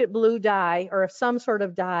market blue dye or some sort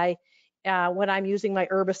of dye when I'm using my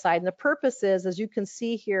herbicide. And the purpose is, as you can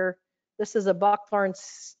see here, this is a buckthorn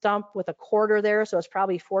stump with a quarter there, so it's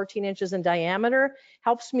probably 14 inches in diameter.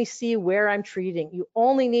 Helps me see where I'm treating. You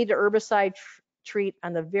only need to herbicide treat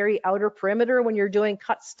on the very outer perimeter when you're doing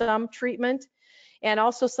cut stump treatment. And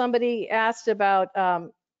also somebody asked about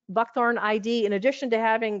buckthorn ID. In addition to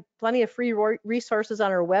having plenty of free resources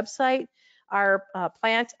on our website, our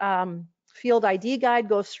plant field ID guide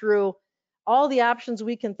goes through all the options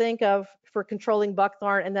we can think of for controlling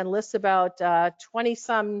buckthorn and then lists about 20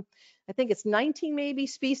 some, I think it's 19 maybe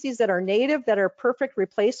species that are native that are perfect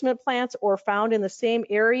replacement plants or found in the same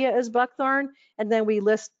area as buckthorn. And then we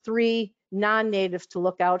list 3 non-natives to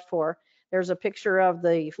look out for. There's a picture of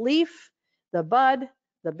the leaf, the bud,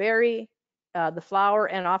 the berry, the flower,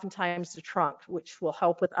 and oftentimes the trunk, which will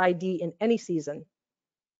help with ID in any season.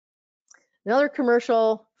 Another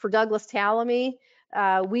commercial for Douglas Tallamy.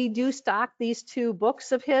 We do stock these 2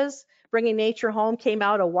 books of his, Bringing Nature Home came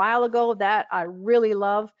out a while ago. That I really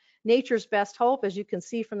love. Nature's Best Hope, as you can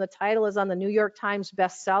see from the title, is on the New York Times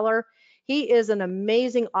bestseller. He is an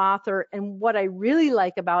amazing author, and what I really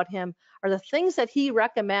like about him are the things that he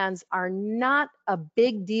recommends are not a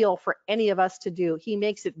big deal for any of us to do. He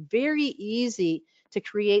makes it very easy to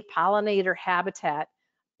create pollinator habitat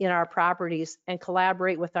in our properties and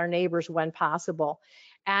collaborate with our neighbors when possible.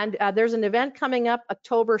 And there's an event coming up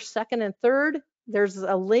October 2nd and 3rd. There's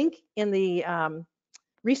a link in the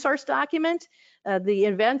resource document. The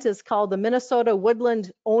event is called the Minnesota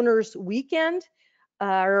Woodland Owners Weekend,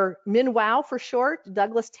 or MinWOW for short.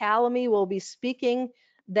 Douglas Tallamy will be speaking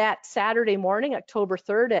that Saturday morning, October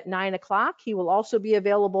 3rd at 9 o'clock. He will also be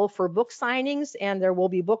available for book signings, and there will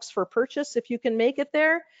be books for purchase if you can make it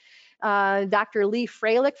there. Dr. Lee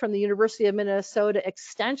Freilich from the University of Minnesota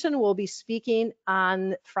Extension will be speaking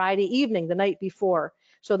on Friday evening, the night before.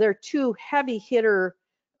 So they're two heavy hitter,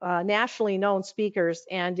 nationally known speakers.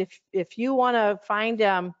 And if you want to find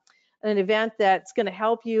an event that's going to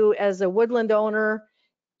help you as a woodland owner,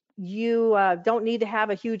 you don't need to have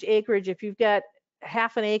a huge acreage. If you've got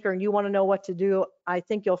half an acre and you want to know what to do, I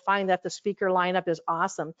think you'll find that the speaker lineup is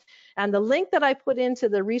awesome. And the link that I put into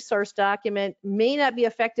the resource document may not be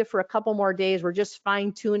effective for a couple more days. We're just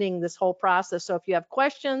fine tuning this whole process. So if you have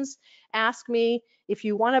questions, ask me. If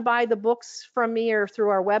you want to buy the books from me or through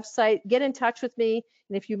our website, get in touch with me.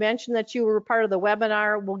 And if you mention that you were part of the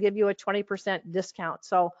webinar, we'll give you a 20% discount.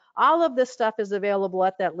 So all of this stuff is available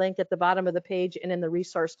at that link at the bottom of the page and in the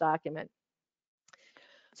resource document.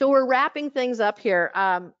 So we're wrapping things up here.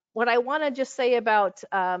 What I want to just say about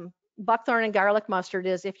buckthorn and garlic mustard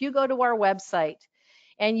is if you go to our website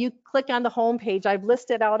and you click on the home page, I've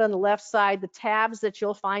listed out on the left side the tabs that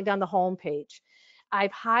you'll find on the home page.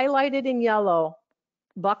 I've highlighted in yellow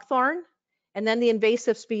buckthorn and then the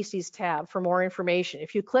invasive species tab for more information.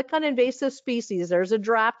 If you click on invasive species, there's a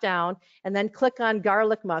drop down, and then click on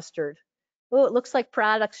garlic mustard. Oh, it looks like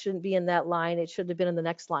products shouldn't be in that line. It should have been in the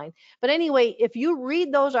next line. But anyway, if you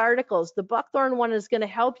read those articles, the buckthorn one is going to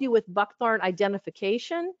help you with buckthorn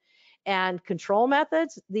identification and control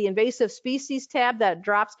methods. The invasive species tab that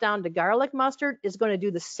drops down to garlic mustard is going to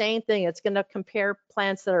do the same thing. It's going to compare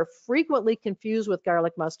plants that are frequently confused with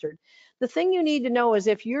garlic mustard. The thing you need to know is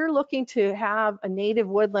if you're looking to have a native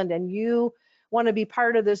woodland and you want to be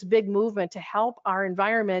part of this big movement to help our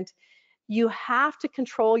environment, you have to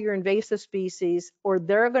control your invasive species or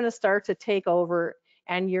they're going to start to take over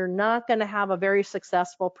and you're not going to have a very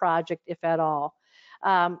successful project, if at all.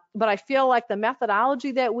 But I feel like the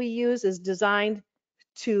methodology that we use is designed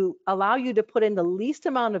to allow you to put in the least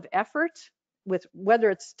amount of effort with whether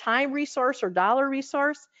it's time resource or dollar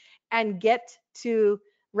resource and get to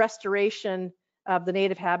restoration of the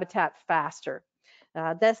native habitat faster.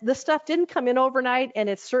 This stuff didn't come in overnight, and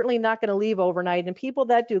it's certainly not going to leave overnight. And people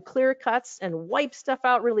that do clear cuts and wipe stuff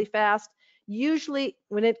out really fast, usually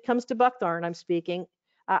when it comes to buckthorn, I'm speaking,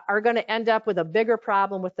 are going to end up with a bigger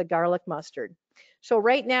problem with the garlic mustard. So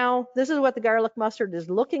right now, this is what the garlic mustard is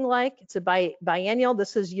looking like. It's a biennial.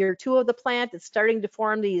 This is year 2 of the plant. It's starting to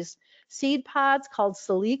form these seed pods called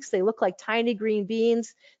saliques. They look like tiny green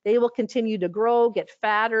beans. They will continue to grow, get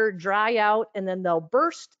fatter, dry out, and then they'll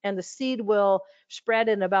burst, and the seed will spread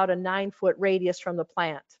in about a 9-foot radius from the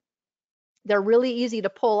plant. They're really easy to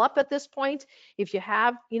pull up at this point. If you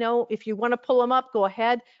have, if you want to pull them up, go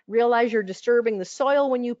ahead. Realize you're disturbing the soil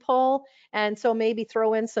when you pull, and so maybe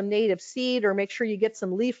throw in some native seed or make sure you get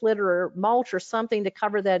some leaf litter or mulch or something to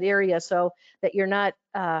cover that area so that you're not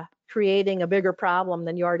creating a bigger problem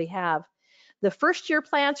than you already have. The first year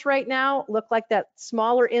plants right now look like that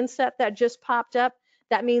smaller inset that just popped up.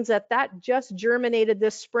 That means that just germinated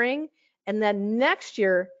this spring, and then next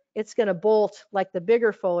year it's going to bolt like the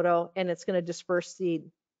bigger photo and it's going to disperse seed.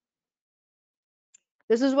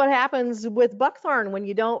 This is what happens with buckthorn when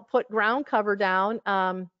you don't put ground cover down.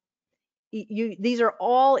 These are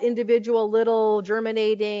all individual little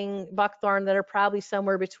germinating buckthorn that are probably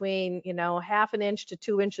somewhere between, ½ an inch to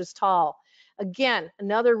 2 inches tall. Again,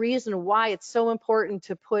 another reason why it's so important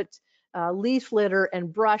to put leaf litter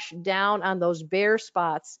and brush down on those bare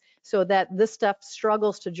spots so that this stuff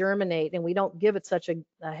struggles to germinate and we don't give it such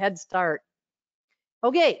a head start.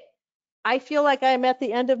 Okay, I feel like I'm at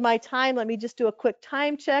the end of my time. Let me just do a quick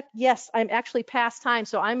time check. Yes, I'm actually past time,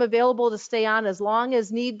 so I'm available to stay on as long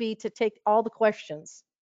as need be to take all the questions.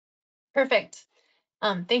 Perfect.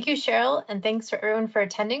 Thank you, Cheryl, and thanks for everyone for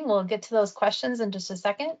attending. We'll get to those questions in just a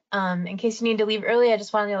second. In case you need to leave early, I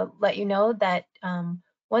just wanted to let you know that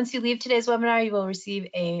once you leave today's webinar, you will receive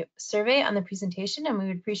a survey on the presentation, and we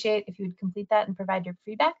would appreciate if you would complete that and provide your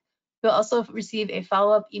feedback. You'll also receive a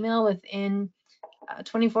follow-up email within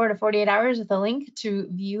 24 to 48 hours with a link to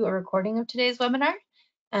view a recording of today's webinar.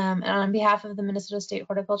 And on behalf of the Minnesota State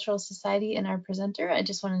Horticultural Society and our presenter, I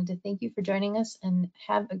just wanted to thank you for joining us and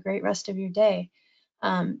have a great rest of your day.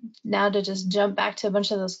 Now to just jump back to a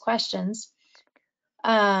bunch of those questions.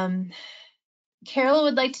 Carol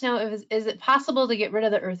would like to know, is it possible to get rid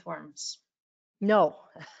of the earthworms? No.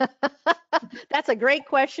 That's a great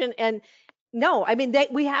question. And no, I mean,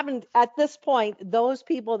 we haven't, at this point, those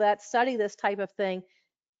people that study this type of thing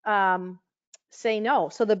say no.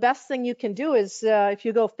 So the best thing you can do is if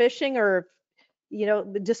you go fishing or,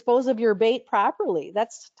 dispose of your bait properly.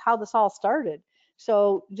 That's how this all started.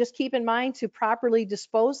 So just keep in mind to properly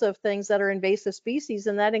dispose of things that are invasive species,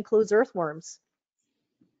 and that includes earthworms.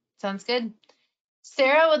 Sounds good.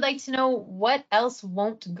 Sarah would like to know, what else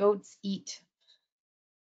won't goats eat?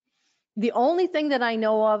 The only thing that I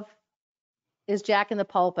know of is Jack in the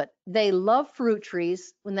Pulpit. They love fruit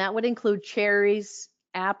trees, and that would include cherries,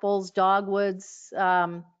 apples, dogwoods.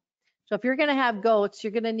 So if you're going to have goats,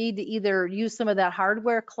 you're going to need to either use some of that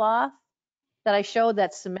hardware cloth that I showed,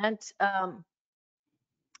 that cement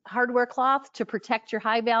hardware cloth to protect your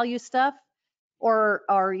high value stuff, or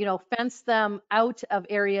fence them out of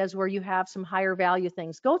areas where you have some higher value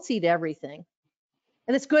things. Goats eat everything,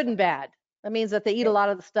 and it's good and bad. That means that they eat a lot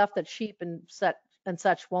of the stuff that sheep and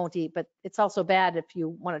such won't eat, but it's also bad if you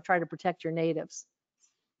want to try to protect your natives.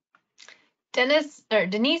 Denise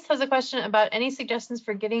has a question about any suggestions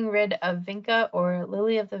for getting rid of vinca or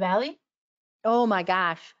lily of the valley. Oh my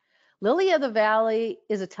gosh, lily of the valley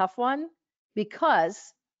is a tough one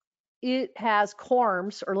because it has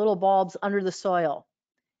corms or little bulbs under the soil.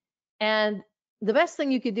 And the best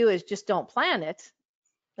thing you could do is just don't plant it.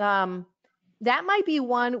 That might be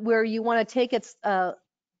one where you want to take its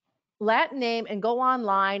Latin name and go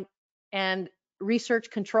online and research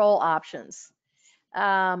control options.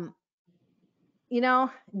 Other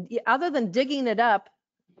than digging it up,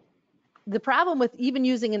 the problem with even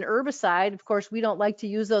using an herbicide, of course, we don't like to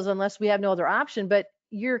use those unless we have no other option, but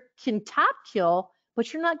you can top kill,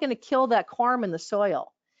 but you're not going to kill that corm in the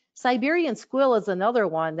soil. Siberian squill is another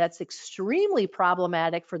one that's extremely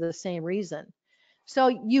problematic for the same reason. So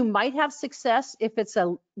you might have success if it's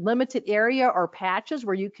a limited area or patches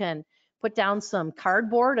where you can put down some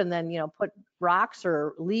cardboard and then, put rocks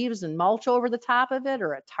or leaves and mulch over the top of it,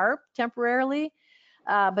 or a tarp temporarily.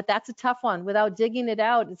 But that's a tough one. Without digging it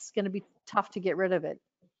out, it's going to be tough to get rid of it.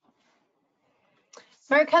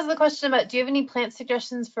 Mark has the question about, do you have any plant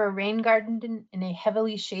suggestions for a rain garden in a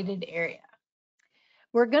heavily shaded area?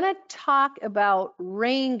 We're going to talk about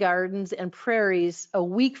rain gardens and prairies a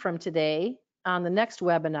week from today on the next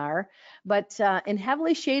webinar. But in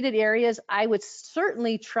heavily shaded areas, I would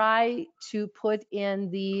certainly try to put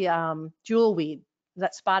in the jewelweed,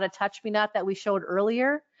 that spotted touch-me-not that we showed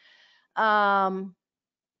earlier. And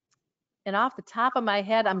off the top of my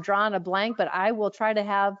head, I'm drawing a blank, but I will try to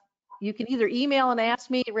have, you can either email and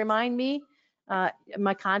ask me, remind me,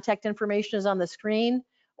 my contact information is on the screen,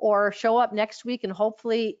 or show up next week and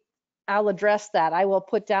hopefully I'll address that. I will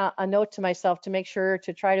put down a note to myself to make sure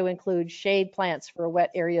to try to include shade plants for wet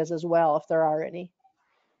areas as well, if there are any.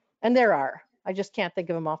 And there are. I just can't think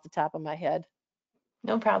of them off the top of my head.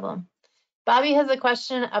 No problem. Bobby has a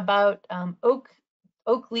question about oak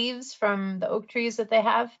leaves from the oak trees that they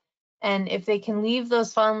have, and if they can leave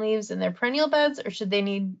those fallen leaves in their perennial beds, or should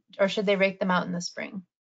they rake them out in the spring?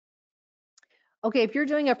 Okay, if you're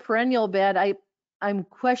doing a perennial bed, I'm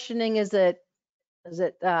questioning, is it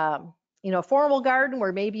a formal garden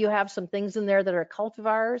where maybe you have some things in there that are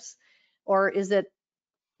cultivars, or is it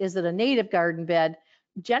a native garden bed?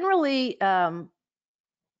 Generally,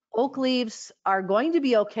 oak leaves are going to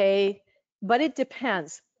be okay, but it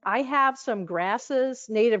depends. I have some grasses,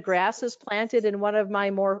 native grasses planted in one of my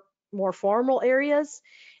more formal areas,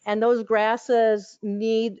 and those grasses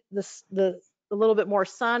need the a little bit more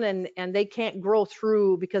sun, and they can't grow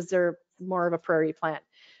through because they're more of a prairie plant.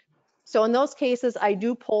 So in those cases, I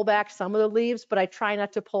do pull back some of the leaves, but I try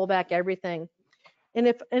not to pull back everything. And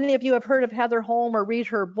if any of you have heard of Heather Holm or read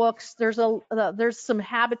her books, there's some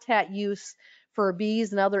habitat use for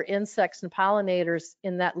bees and other insects and pollinators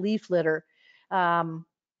in that leaf litter.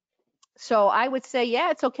 So I would say,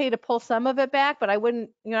 yeah, it's okay to pull some of it back, but I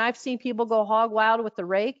wouldn't, I've seen people go hog wild with the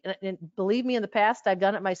rake, and believe me, in the past, I've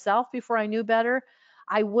done it myself before I knew better.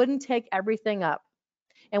 I wouldn't take everything up.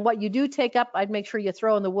 And what you do take up, I'd make sure you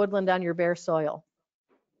throw in the woodland on your bare soil.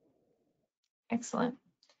 Excellent.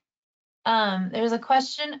 There's a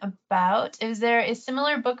question about, is there a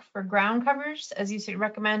similar book for ground covers as you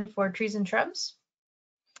recommend for trees and shrubs?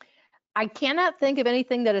 I cannot think of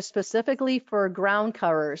anything that is specifically for ground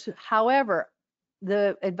covers. However,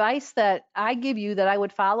 the advice that I give you that I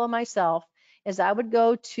would follow myself is I would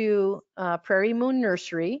go to Prairie Moon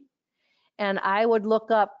Nursery and I would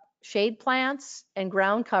look up shade plants and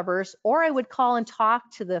ground covers, or I would call and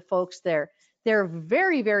talk to the folks there. They're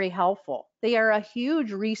very, very helpful. They are a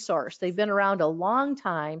huge resource. They've been around a long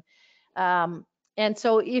time. And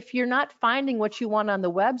so if you're not finding what you want on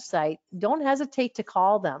the website, don't hesitate to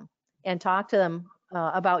call them and talk to them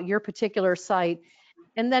about your particular site.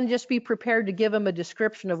 And then just be prepared to give them a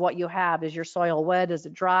description of what you have. Is your soil wet? Is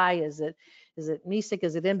it dry? Is it mesic?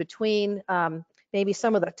 Is it in between? Maybe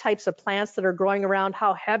some of the types of plants that are growing around.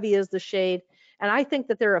 How heavy is the shade? And I think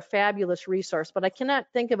that they're a fabulous resource, but I cannot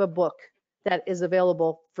think of a book that is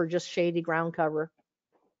available for just shady ground cover.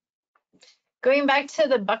 Going back to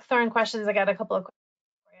the buckthorn questions, I got a couple of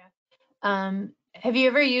questions for you. Have you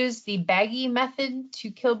ever used the baggy method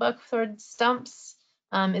to kill buckthorn stumps?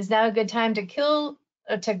 Is now a good time to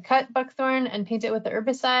cut buckthorn and paint it with the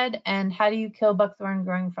herbicide? And how do you kill buckthorn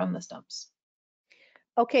growing from the stumps?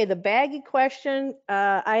 Okay, the baggy question,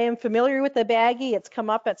 I am familiar with the baggy. It's come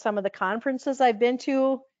up at some of the conferences I've been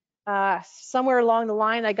to. Somewhere along the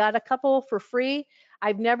line, I got a couple for free.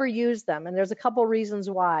 I've never used them, and there's a couple reasons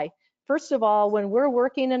why. First of all, when we're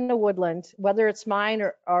working in the woodland, whether it's mine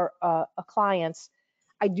or a client's,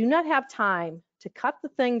 I do not have time to cut the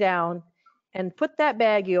thing down and put that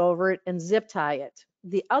baggie over it and zip tie it.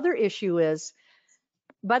 The other issue is,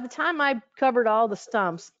 by the time I covered all the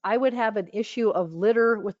stumps, I would have an issue of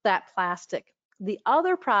litter with that plastic. The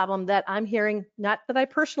other problem that I'm hearing, not that I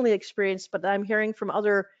personally experienced, but that I'm hearing from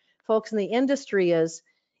other folks in the industry is,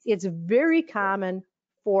 it's very common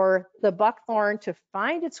for the buckthorn to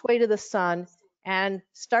find its way to the sun and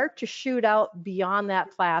start to shoot out beyond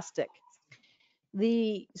that plastic.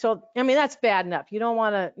 So I mean, that's bad enough. You don't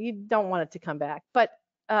want it to come back. But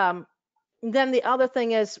then the other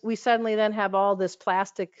thing is, we suddenly then have all this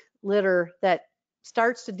plastic litter that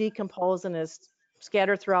starts to decompose and is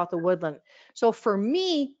scattered throughout the woodland. So for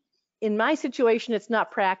me, in my situation, it's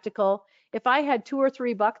not practical. If I had 2 or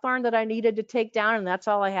 3 buckthorn that I needed to take down and that's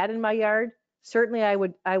all I had in my yard, certainly I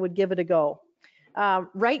would give it a go.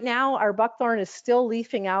 Right now, our buckthorn is still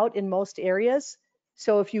leafing out in most areas.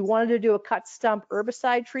 So if you wanted to do a cut stump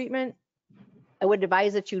herbicide treatment, I would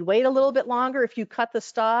advise that you'd wait a little bit longer. If you cut the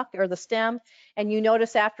stalk or the stem and you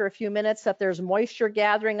notice after a few minutes that there's moisture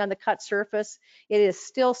gathering on the cut surface, it is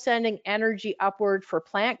still sending energy upward for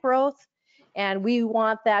plant growth. And we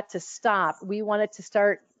want that to stop. We want it to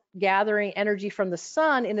start gathering energy from the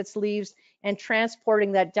sun in its leaves and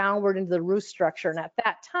transporting that downward into the root structure. And at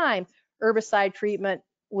that time, herbicide treatment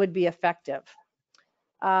would be effective.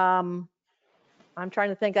 I'm trying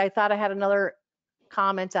to think. I thought I had another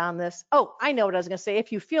comment on this. Oh, I know what I was going to say.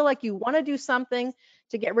 If you feel like you want to do something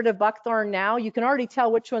to get rid of buckthorn now, you can already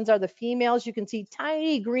tell which ones are the females. You can see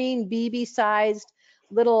tiny green BB-sized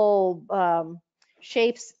little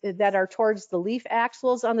shapes that are towards the leaf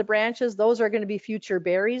axils on the branches. Those are going to be future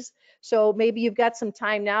berries. So maybe you've got some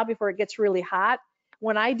time now before it gets really hot.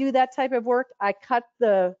 When I do that type of work, I cut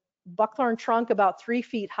the buckthorn trunk about 3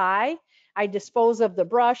 feet high. I dispose of the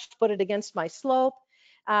brush, put it against my slope.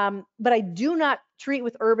 But I do not treat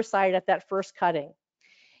with herbicide at that first cutting.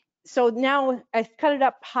 So now I've cut it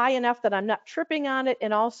up high enough that I'm not tripping on it.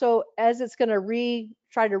 And also, as it's going to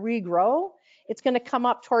try to regrow, it's going to come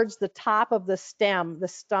up towards the top of the stem, the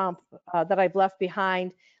stump that I've left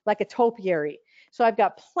behind, like a topiary. So I've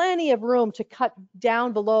got plenty of room to cut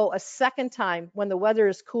down below a second time when the weather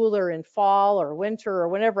is cooler in fall or winter or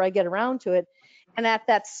whenever I get around to it. And at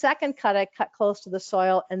that second cut, I cut close to the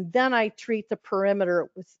soil, and then I treat the perimeter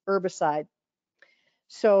with herbicide.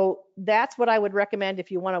 So that's what I would recommend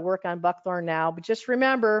if you want to work on buckthorn now. But just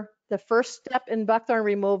remember, the first step in buckthorn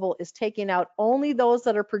removal is taking out only those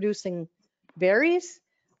that are producing berries,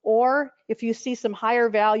 or if you see some higher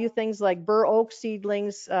value things like bur oak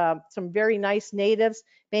seedlings, some very nice natives,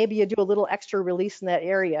 maybe you do a little extra release in that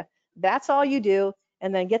area. That's all you do.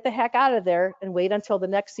 And then get the heck out of there and wait until the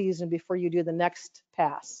next season before you do the next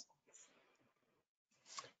pass.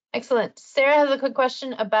 Excellent. Sarah has a quick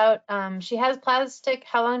question about, she has plastic.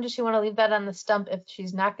 How long does she want to leave that on the stump if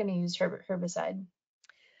she's not going to use herbicide?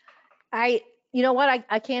 You know what,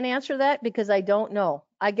 I can't answer that because I don't know.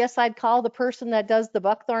 I guess I'd call the person that does the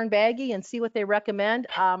buckthorn baggie and see what they recommend.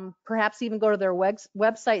 Perhaps even go to their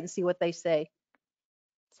website and see what they say.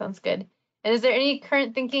 Sounds good. And is there any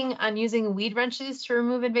current thinking on using weed wrenches to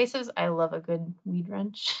remove invasives? I love a good weed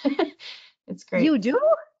wrench. It's great. You do?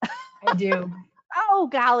 I do. Oh,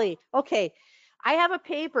 golly. Okay. I have a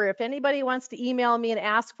paper. If anybody wants to email me and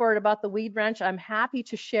ask for it about the weed wrench, I'm happy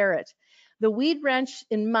to share it. The weed wrench,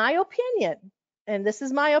 in my opinion, and this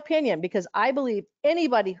is my opinion because I believe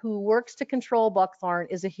anybody who works to control buckthorn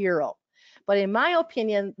is a hero. But in my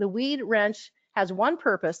opinion, the weed wrench has one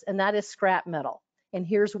purpose, and that is scrap metal. And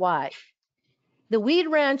here's why. The weed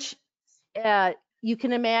wrench, you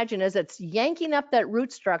can imagine, as it's yanking up that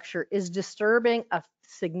root structure, is disturbing a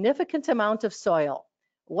significant amount of soil.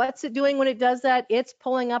 What's it doing when it does that? It's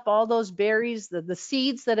pulling up all those berries, the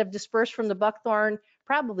seeds that have dispersed from the buckthorn,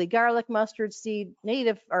 probably garlic, mustard seed,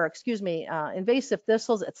 invasive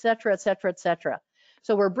thistles, et cetera, et cetera, et cetera.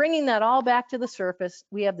 So we're bringing that all back to the surface.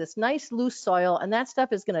 We have this nice loose soil, and that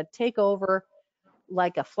stuff is going to take over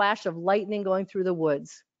like a flash of lightning going through the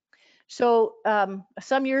woods. So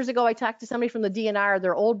some years ago, I talked to somebody from the DNR.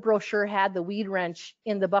 Their old brochure had the weed wrench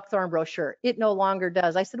in the buckthorn brochure. It no longer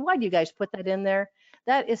does. I said, why do you guys put that in there?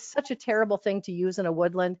 That is such a terrible thing to use in a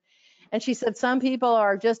woodland. And she said, some people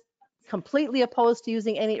are just completely opposed to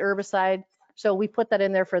using any herbicide. So we put that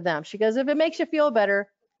in there for them. She goes, if it makes you feel better,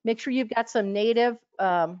 make sure you've got some native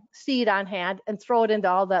seed on hand and throw it into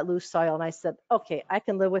all that loose soil. And I said, okay, I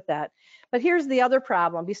can live with that. But here's the other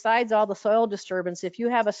problem. Besides all the soil disturbance, if you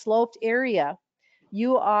have a sloped area,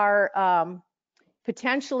 you are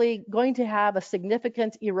potentially going to have a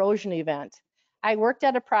significant erosion event. I worked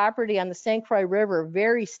at a property on the St. Croix River,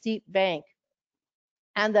 very steep bank.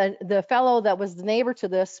 And the fellow that was the neighbor to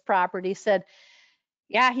this property said,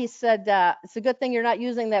 yeah, he said, it's a good thing you're not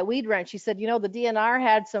using that weed wrench. He said, you know, the DNR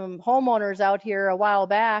had some homeowners out here a while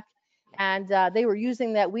back, and they were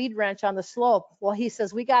using that weed wrench on the slope. Well, he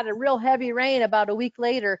says, we got a real heavy rain about a week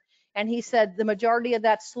later, and he said the majority of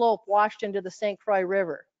that slope washed into the St. Croix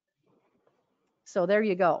River. So there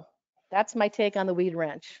you go. That's my take on the weed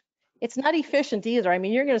wrench. It's not efficient either. I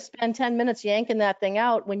mean, you're going to spend 10 minutes yanking that thing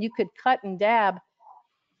out when you could cut and dab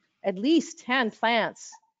at least 10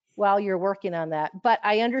 plants while you're working on that. But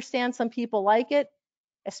I understand some people like it,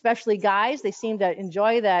 especially guys. They seem to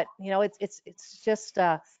enjoy that. You know, it's just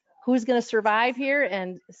who's going to survive here,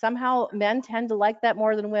 and somehow men tend to like that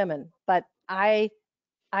more than women. But I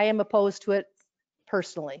am opposed to it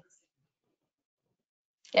personally.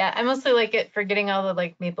 Yeah, I mostly like it for getting all the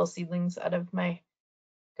like maple seedlings out of my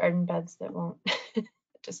garden beds that won't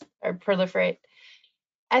just are proliferate.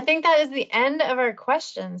 I think that is the end of our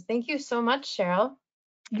questions. Thank you so much, Cheryl.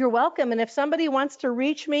 You're welcome. And if somebody wants to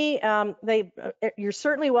reach me, you're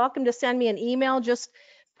certainly welcome to send me an email. Just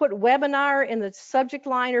put webinar in the subject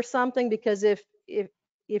line or something, because if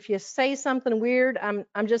you say something weird,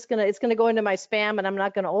 it's gonna go into my spam and I'm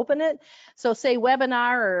not gonna open it. So say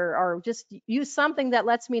webinar or just use something that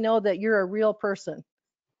lets me know that you're a real person.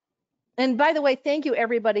 And by the way, thank you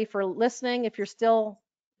everybody for listening. If you're still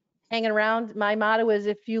hanging around, my motto is,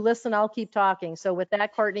 if you listen, I'll keep talking. So with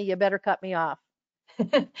that, Courtney, you better cut me off.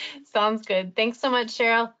 Sounds good. Thanks so much,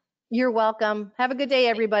 Cheryl. You're welcome. Have a good day,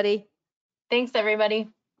 everybody. Thanks, everybody.